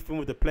of beefing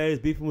with the players,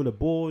 beefing with the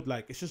board.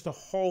 Like, it's just a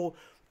whole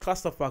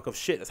clusterfuck of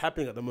shit that's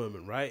happening at the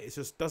moment, right? It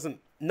just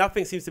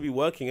nothing seems to be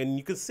working. And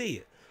you can see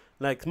it.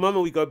 Like, the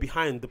moment we go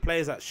behind, the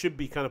players that should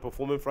be kind of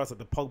performing for us, like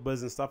the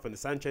Pogbas and stuff and the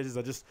Sanchez's,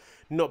 are just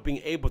not being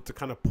able to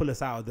kind of pull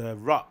us out of the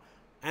rut.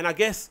 And I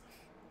guess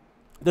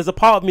there's a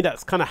part of me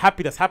that's kind of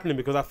happy that's happening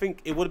because I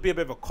think it would be a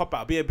bit of a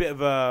cop-out, be a bit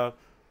of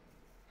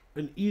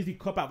an easy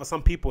cop-out for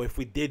some people if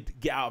we did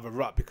get out of a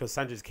rut because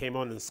Sanchez came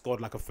on and scored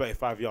like a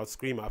 35-yard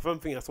screamer. I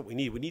don't think that's what we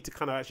need. We need to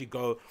kind of actually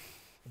go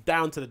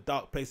down to the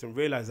dark place and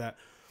realize that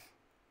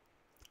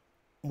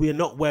we are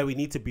not where we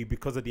need to be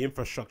because of the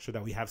infrastructure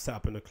that we have set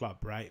up in the club,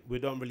 right? We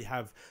don't really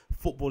have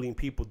footballing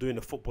people doing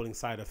the footballing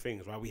side of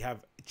things, right? We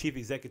have chief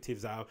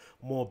executives that are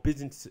more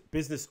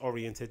business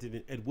oriented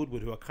in Ed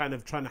Woodward who are kind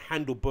of trying to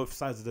handle both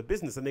sides of the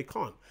business and they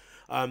can't.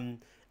 And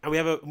we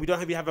don't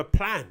really have a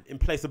plan in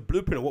place, a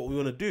blueprint of what we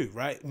want to do,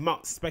 right?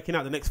 Specking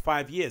out the next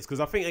 5 years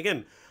because I think,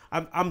 again,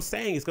 I'm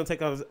saying it's going to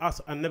take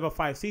us another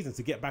 5 seasons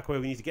to get back where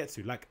we need to get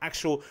to, like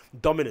actual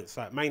dominance,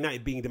 like Man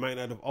United being the Man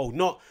United of old,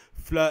 not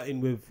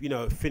flirting with, you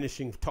know,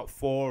 finishing top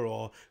 4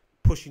 or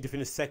pushing to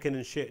finish second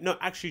and shit. No,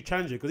 actually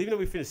challenging, because even though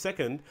we finished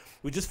second,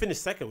 we just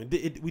finished second. We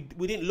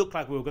didn't look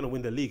like we were going to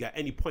win the league at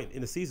any point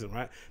in the season,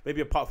 right? Maybe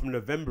apart from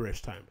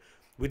November-ish time.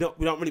 We don't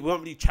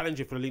really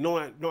challenge it for the league. No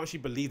one actually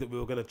believed that we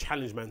were going to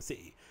challenge Man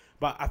City.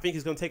 But I think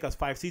it's going to take us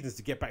 5 seasons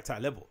to get back to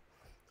that level.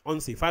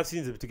 Honestly, 5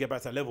 seasons to get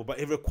back to that level, but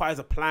it requires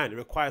a plan. It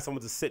requires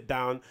someone to sit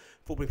down,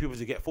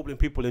 footballing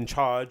people in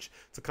charge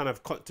to kind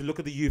of to look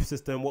at the youth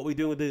system, what we're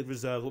doing with the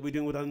reserves, what we're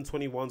doing with under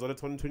 21s, under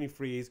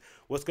 23s,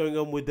 what's going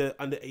on with the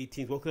under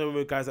 18s, what's going on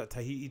with guys like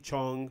Tahiti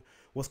Chong,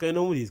 what's going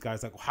on with these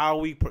guys, like how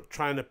are we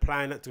trying to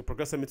plan that to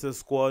progress them into the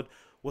squad,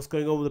 what's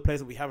going on with the players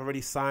that we have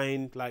already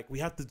signed. Like, we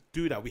have to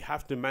do that. We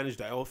have to manage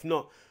that. Or if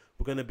not,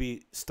 we're going to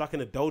be stuck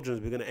in a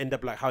doldrums. We're going to end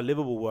up like how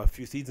Liverpool were a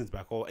few seasons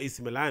back, or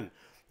AC Milan.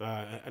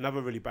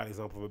 Another really bad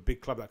example of a big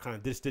club that kind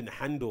of just didn't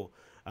handle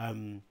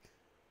the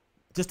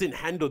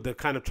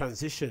kind of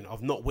transition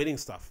of not winning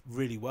stuff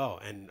really well,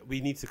 and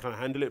we need to kind of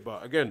handle it.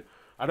 But again,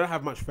 I don't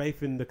have much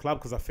faith in the club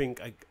because I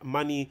think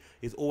money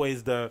is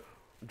always the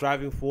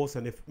driving force,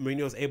 and if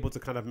Mourinho is able to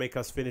kind of make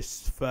us finish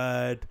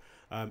third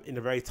in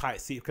a very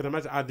tight seat,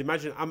 I'd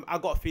imagine I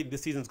got a feeling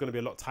this season's going to be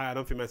a lot tighter. I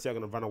don't think Man City are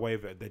going to run away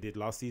with it they did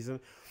last season.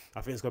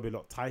 I think it's going to be a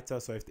lot tighter.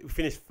 So if we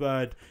finish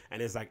third and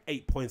there's like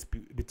 8 points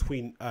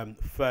between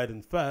third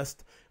and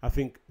first, I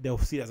think they'll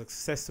see it as a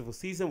successful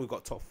season. We've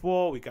got top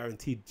 4, we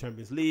guaranteed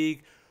Champions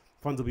League.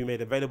 Funds will be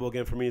made available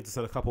again for me to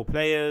send a couple of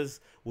players.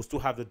 We'll still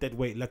have the dead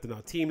weight left in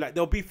our team. Like,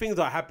 there'll be things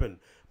that happen,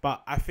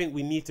 but I think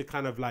we need to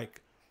kind of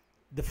like,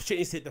 the shit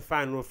needs to hit the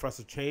fan in order for us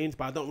to change.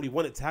 But I don't really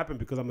want it to happen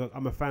because I'm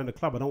a fan of the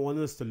club. I don't want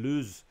us to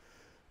lose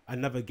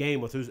another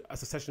game or to lose a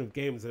succession of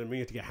games and then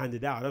bring it to get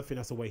handed out. I don't think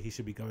that's the way he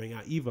should be going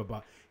out either.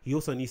 But he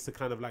also needs to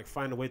kind of like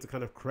find a way to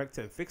kind of correct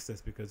it and fix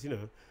this, because, you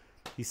know,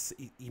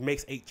 he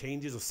makes 8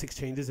 changes or 6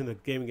 changes in the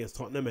game against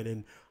Tottenham, and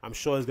then I'm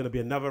sure there's going to be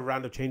another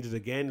round of changes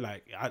again.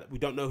 Like, we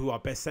don't know who our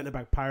best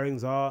centre-back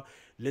pairings are.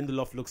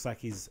 Lindelof looks like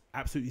he's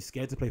absolutely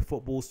scared to play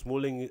football.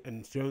 Smalling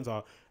and Jones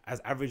are as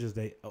average as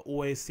they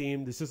always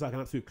seem. It's just like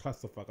an absolute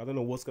clusterfuck. I don't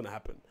know what's going to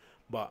happen,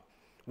 but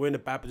we're in a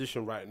bad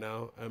position right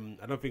now. I'm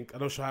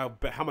not sure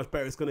how much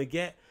better it's going to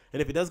get,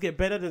 and if it does get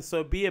better, then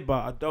so be it,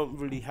 but I don't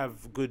really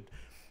have good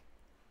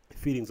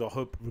feelings or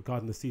hope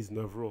regarding the season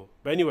overall.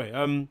 But anyway,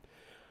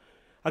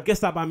 I guess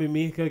that might be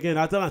me. Again,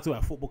 I don't like to talk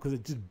about football because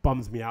it just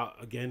bums me out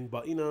again.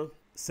 But, you know,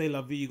 say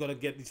la vie, you got to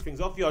get these things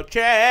off your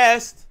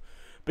chest.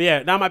 But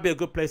yeah, that might be a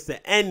good place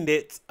to end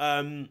it.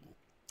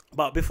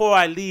 But before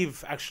I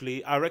leave,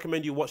 actually, I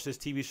recommend you watch this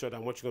TV show that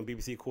I'm watching on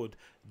BBC called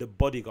The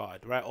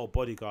Bodyguard, right? Or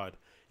Bodyguard.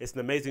 It's an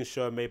amazing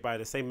show made by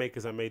the same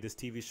makers I made this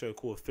TV show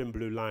called Thin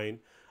Blue Line,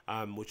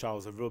 which I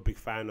was a real big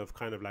fan of,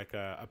 kind of like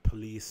a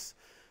police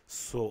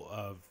sort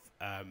of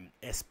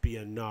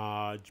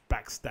espionage,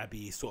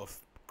 backstabby sort of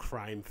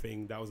crime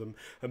thing that was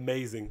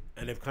amazing.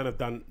 And they kind of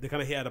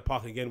hit out of the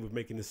park again with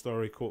making this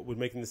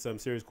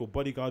series called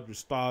Bodyguard, which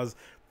stars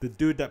the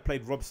dude that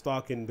played Robb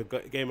Stark in the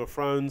Game of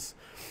Thrones,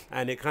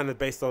 and it kind of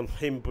based on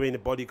him being a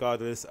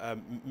bodyguard of this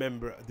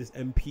member, this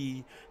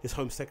MP, his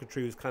Home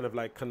Secretary, who's kind of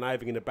like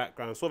conniving in the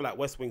background, sort of like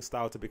West Wing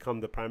style, to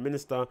become the Prime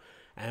Minister.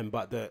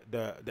 But the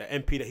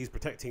MP that he's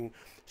protecting,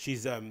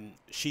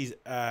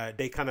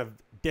 they kind of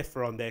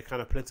differ on their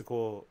kind of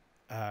political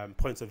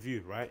points of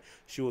view, right?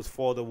 She was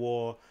for the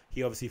war.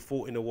 He obviously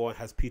fought in the war and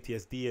has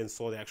PTSD and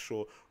saw the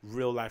actual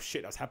real life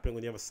shit that's happening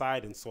on the other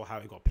side, and saw how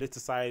it got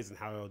politicized and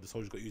how the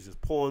soldiers got used as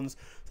pawns.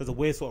 So there's a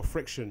weird sort of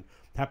friction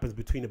happens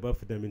between the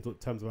both of them in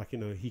terms of, like, you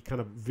know, he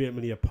kind of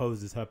vehemently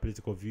opposes her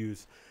political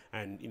views,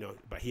 and, you know,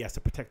 but he has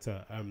to protect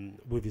her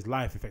with his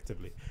life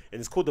effectively. And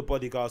it's called The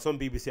Bodyguard. It's on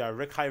BBC.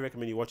 I highly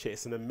recommend you watch it.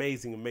 It's an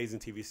amazing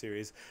TV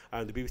series.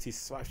 The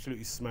BBC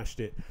absolutely smashed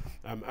it.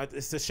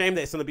 It's a shame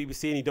that it's on the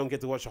BBC and you don't get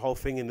to watch the whole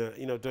thing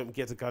don't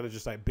get to kind of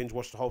just like binge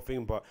watch the whole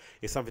thing, but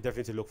it's something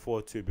definitely to look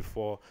forward to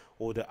before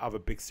all the other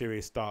big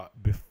series start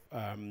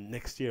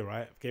next year,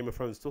 right? Game of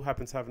Thrones still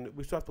happens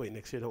we still have to wait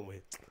next year, don't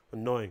we?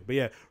 Annoying. But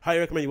yeah, highly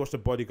recommend you watch The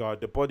Bodyguard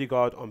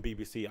on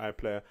BBC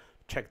iPlayer.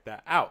 Check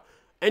that out.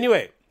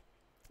 Anyway,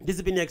 this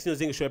has been the Agostinho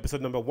Zinga Show,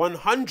 episode number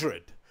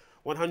 100.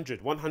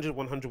 100. We're not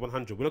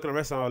going to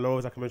rest on our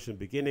laurels, like I mentioned in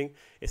the beginning.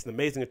 It's an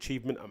amazing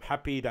achievement. I'm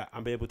happy that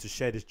I'm able to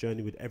share this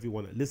journey with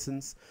everyone that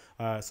listens.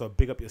 So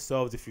big up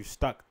yourselves if you've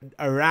stuck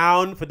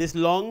around for this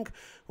long.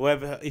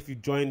 If you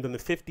joined in the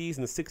 50s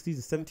and the 60s,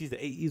 the 70s, the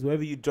 80s,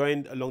 wherever you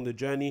joined along the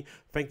journey,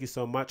 thank you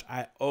so much.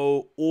 I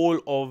owe all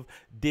of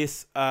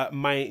this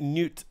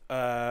minute,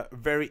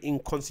 very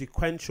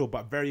inconsequential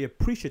but very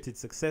appreciated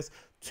success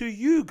to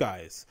you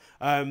guys.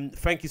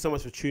 Thank you so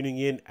much for tuning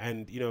in,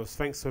 and, you know,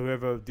 thanks to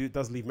whoever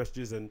does leave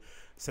messages and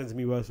sends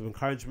me words of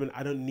encouragement.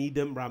 I don't need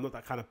them, but I'm not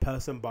that kind of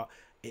person, but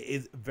it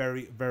is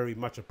very, very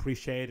much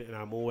appreciated, and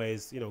I'm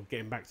always, you know,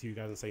 getting back to you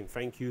guys and saying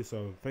thank you.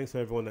 So thanks to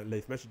everyone that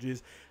leaves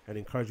messages and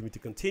encourage me to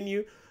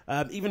continue.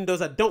 Even those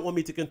that don't want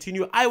me to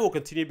continue, I will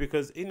continue,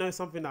 because, you know, it's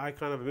something that I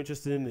kind of am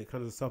interested in. It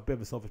kind of a bit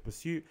of a selfish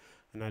pursuit,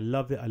 and I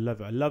love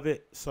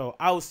it. So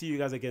I will see you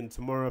guys again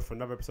tomorrow for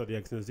another episode of the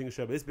Agostinho Zinga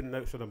Show. But it's been an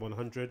episode number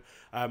 100.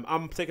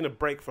 I'm taking a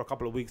break for a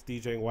couple of weeks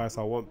DJing wise,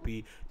 so I won't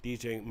be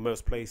DJing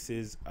most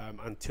places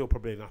until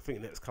probably, I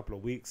think, the next couple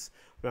of weeks.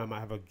 I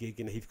might have a gig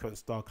in the Heathcote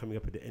Star coming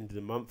up at the end of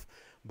the month,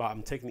 but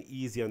I'm taking it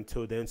easy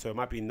until then. So it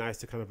might be nice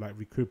to kind of like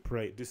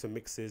recuperate, do some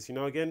mixes. You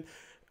know, again,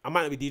 I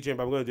might not be DJing,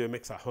 but I'm going to do a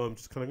mix at home,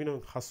 just kind of, you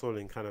know, hustle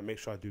and kind of make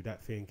sure I do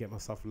that thing, get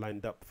myself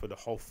lined up for the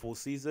whole full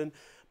season.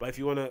 But if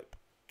you want to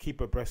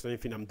keep abreast of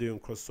anything I'm doing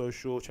across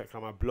social, check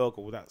out my blog,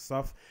 all that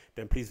stuff,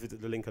 then please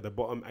visit the link at the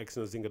bottom,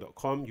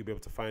 agostinhozinga.com. You'll be able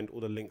to find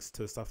all the links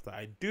to stuff that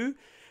I do.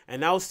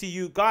 And I'll see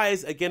you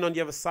guys again on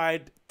the other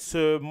side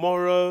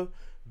tomorrow,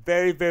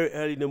 very, very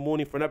early in the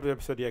morning, for another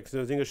episode of the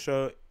Agostinho Zinga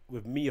Show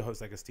with me, your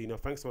host, Agostinho.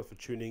 Thanks so much for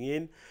tuning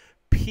in.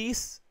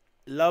 Peace,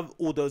 love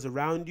all those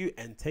around you,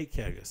 and take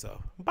care of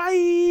yourself.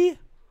 Bye.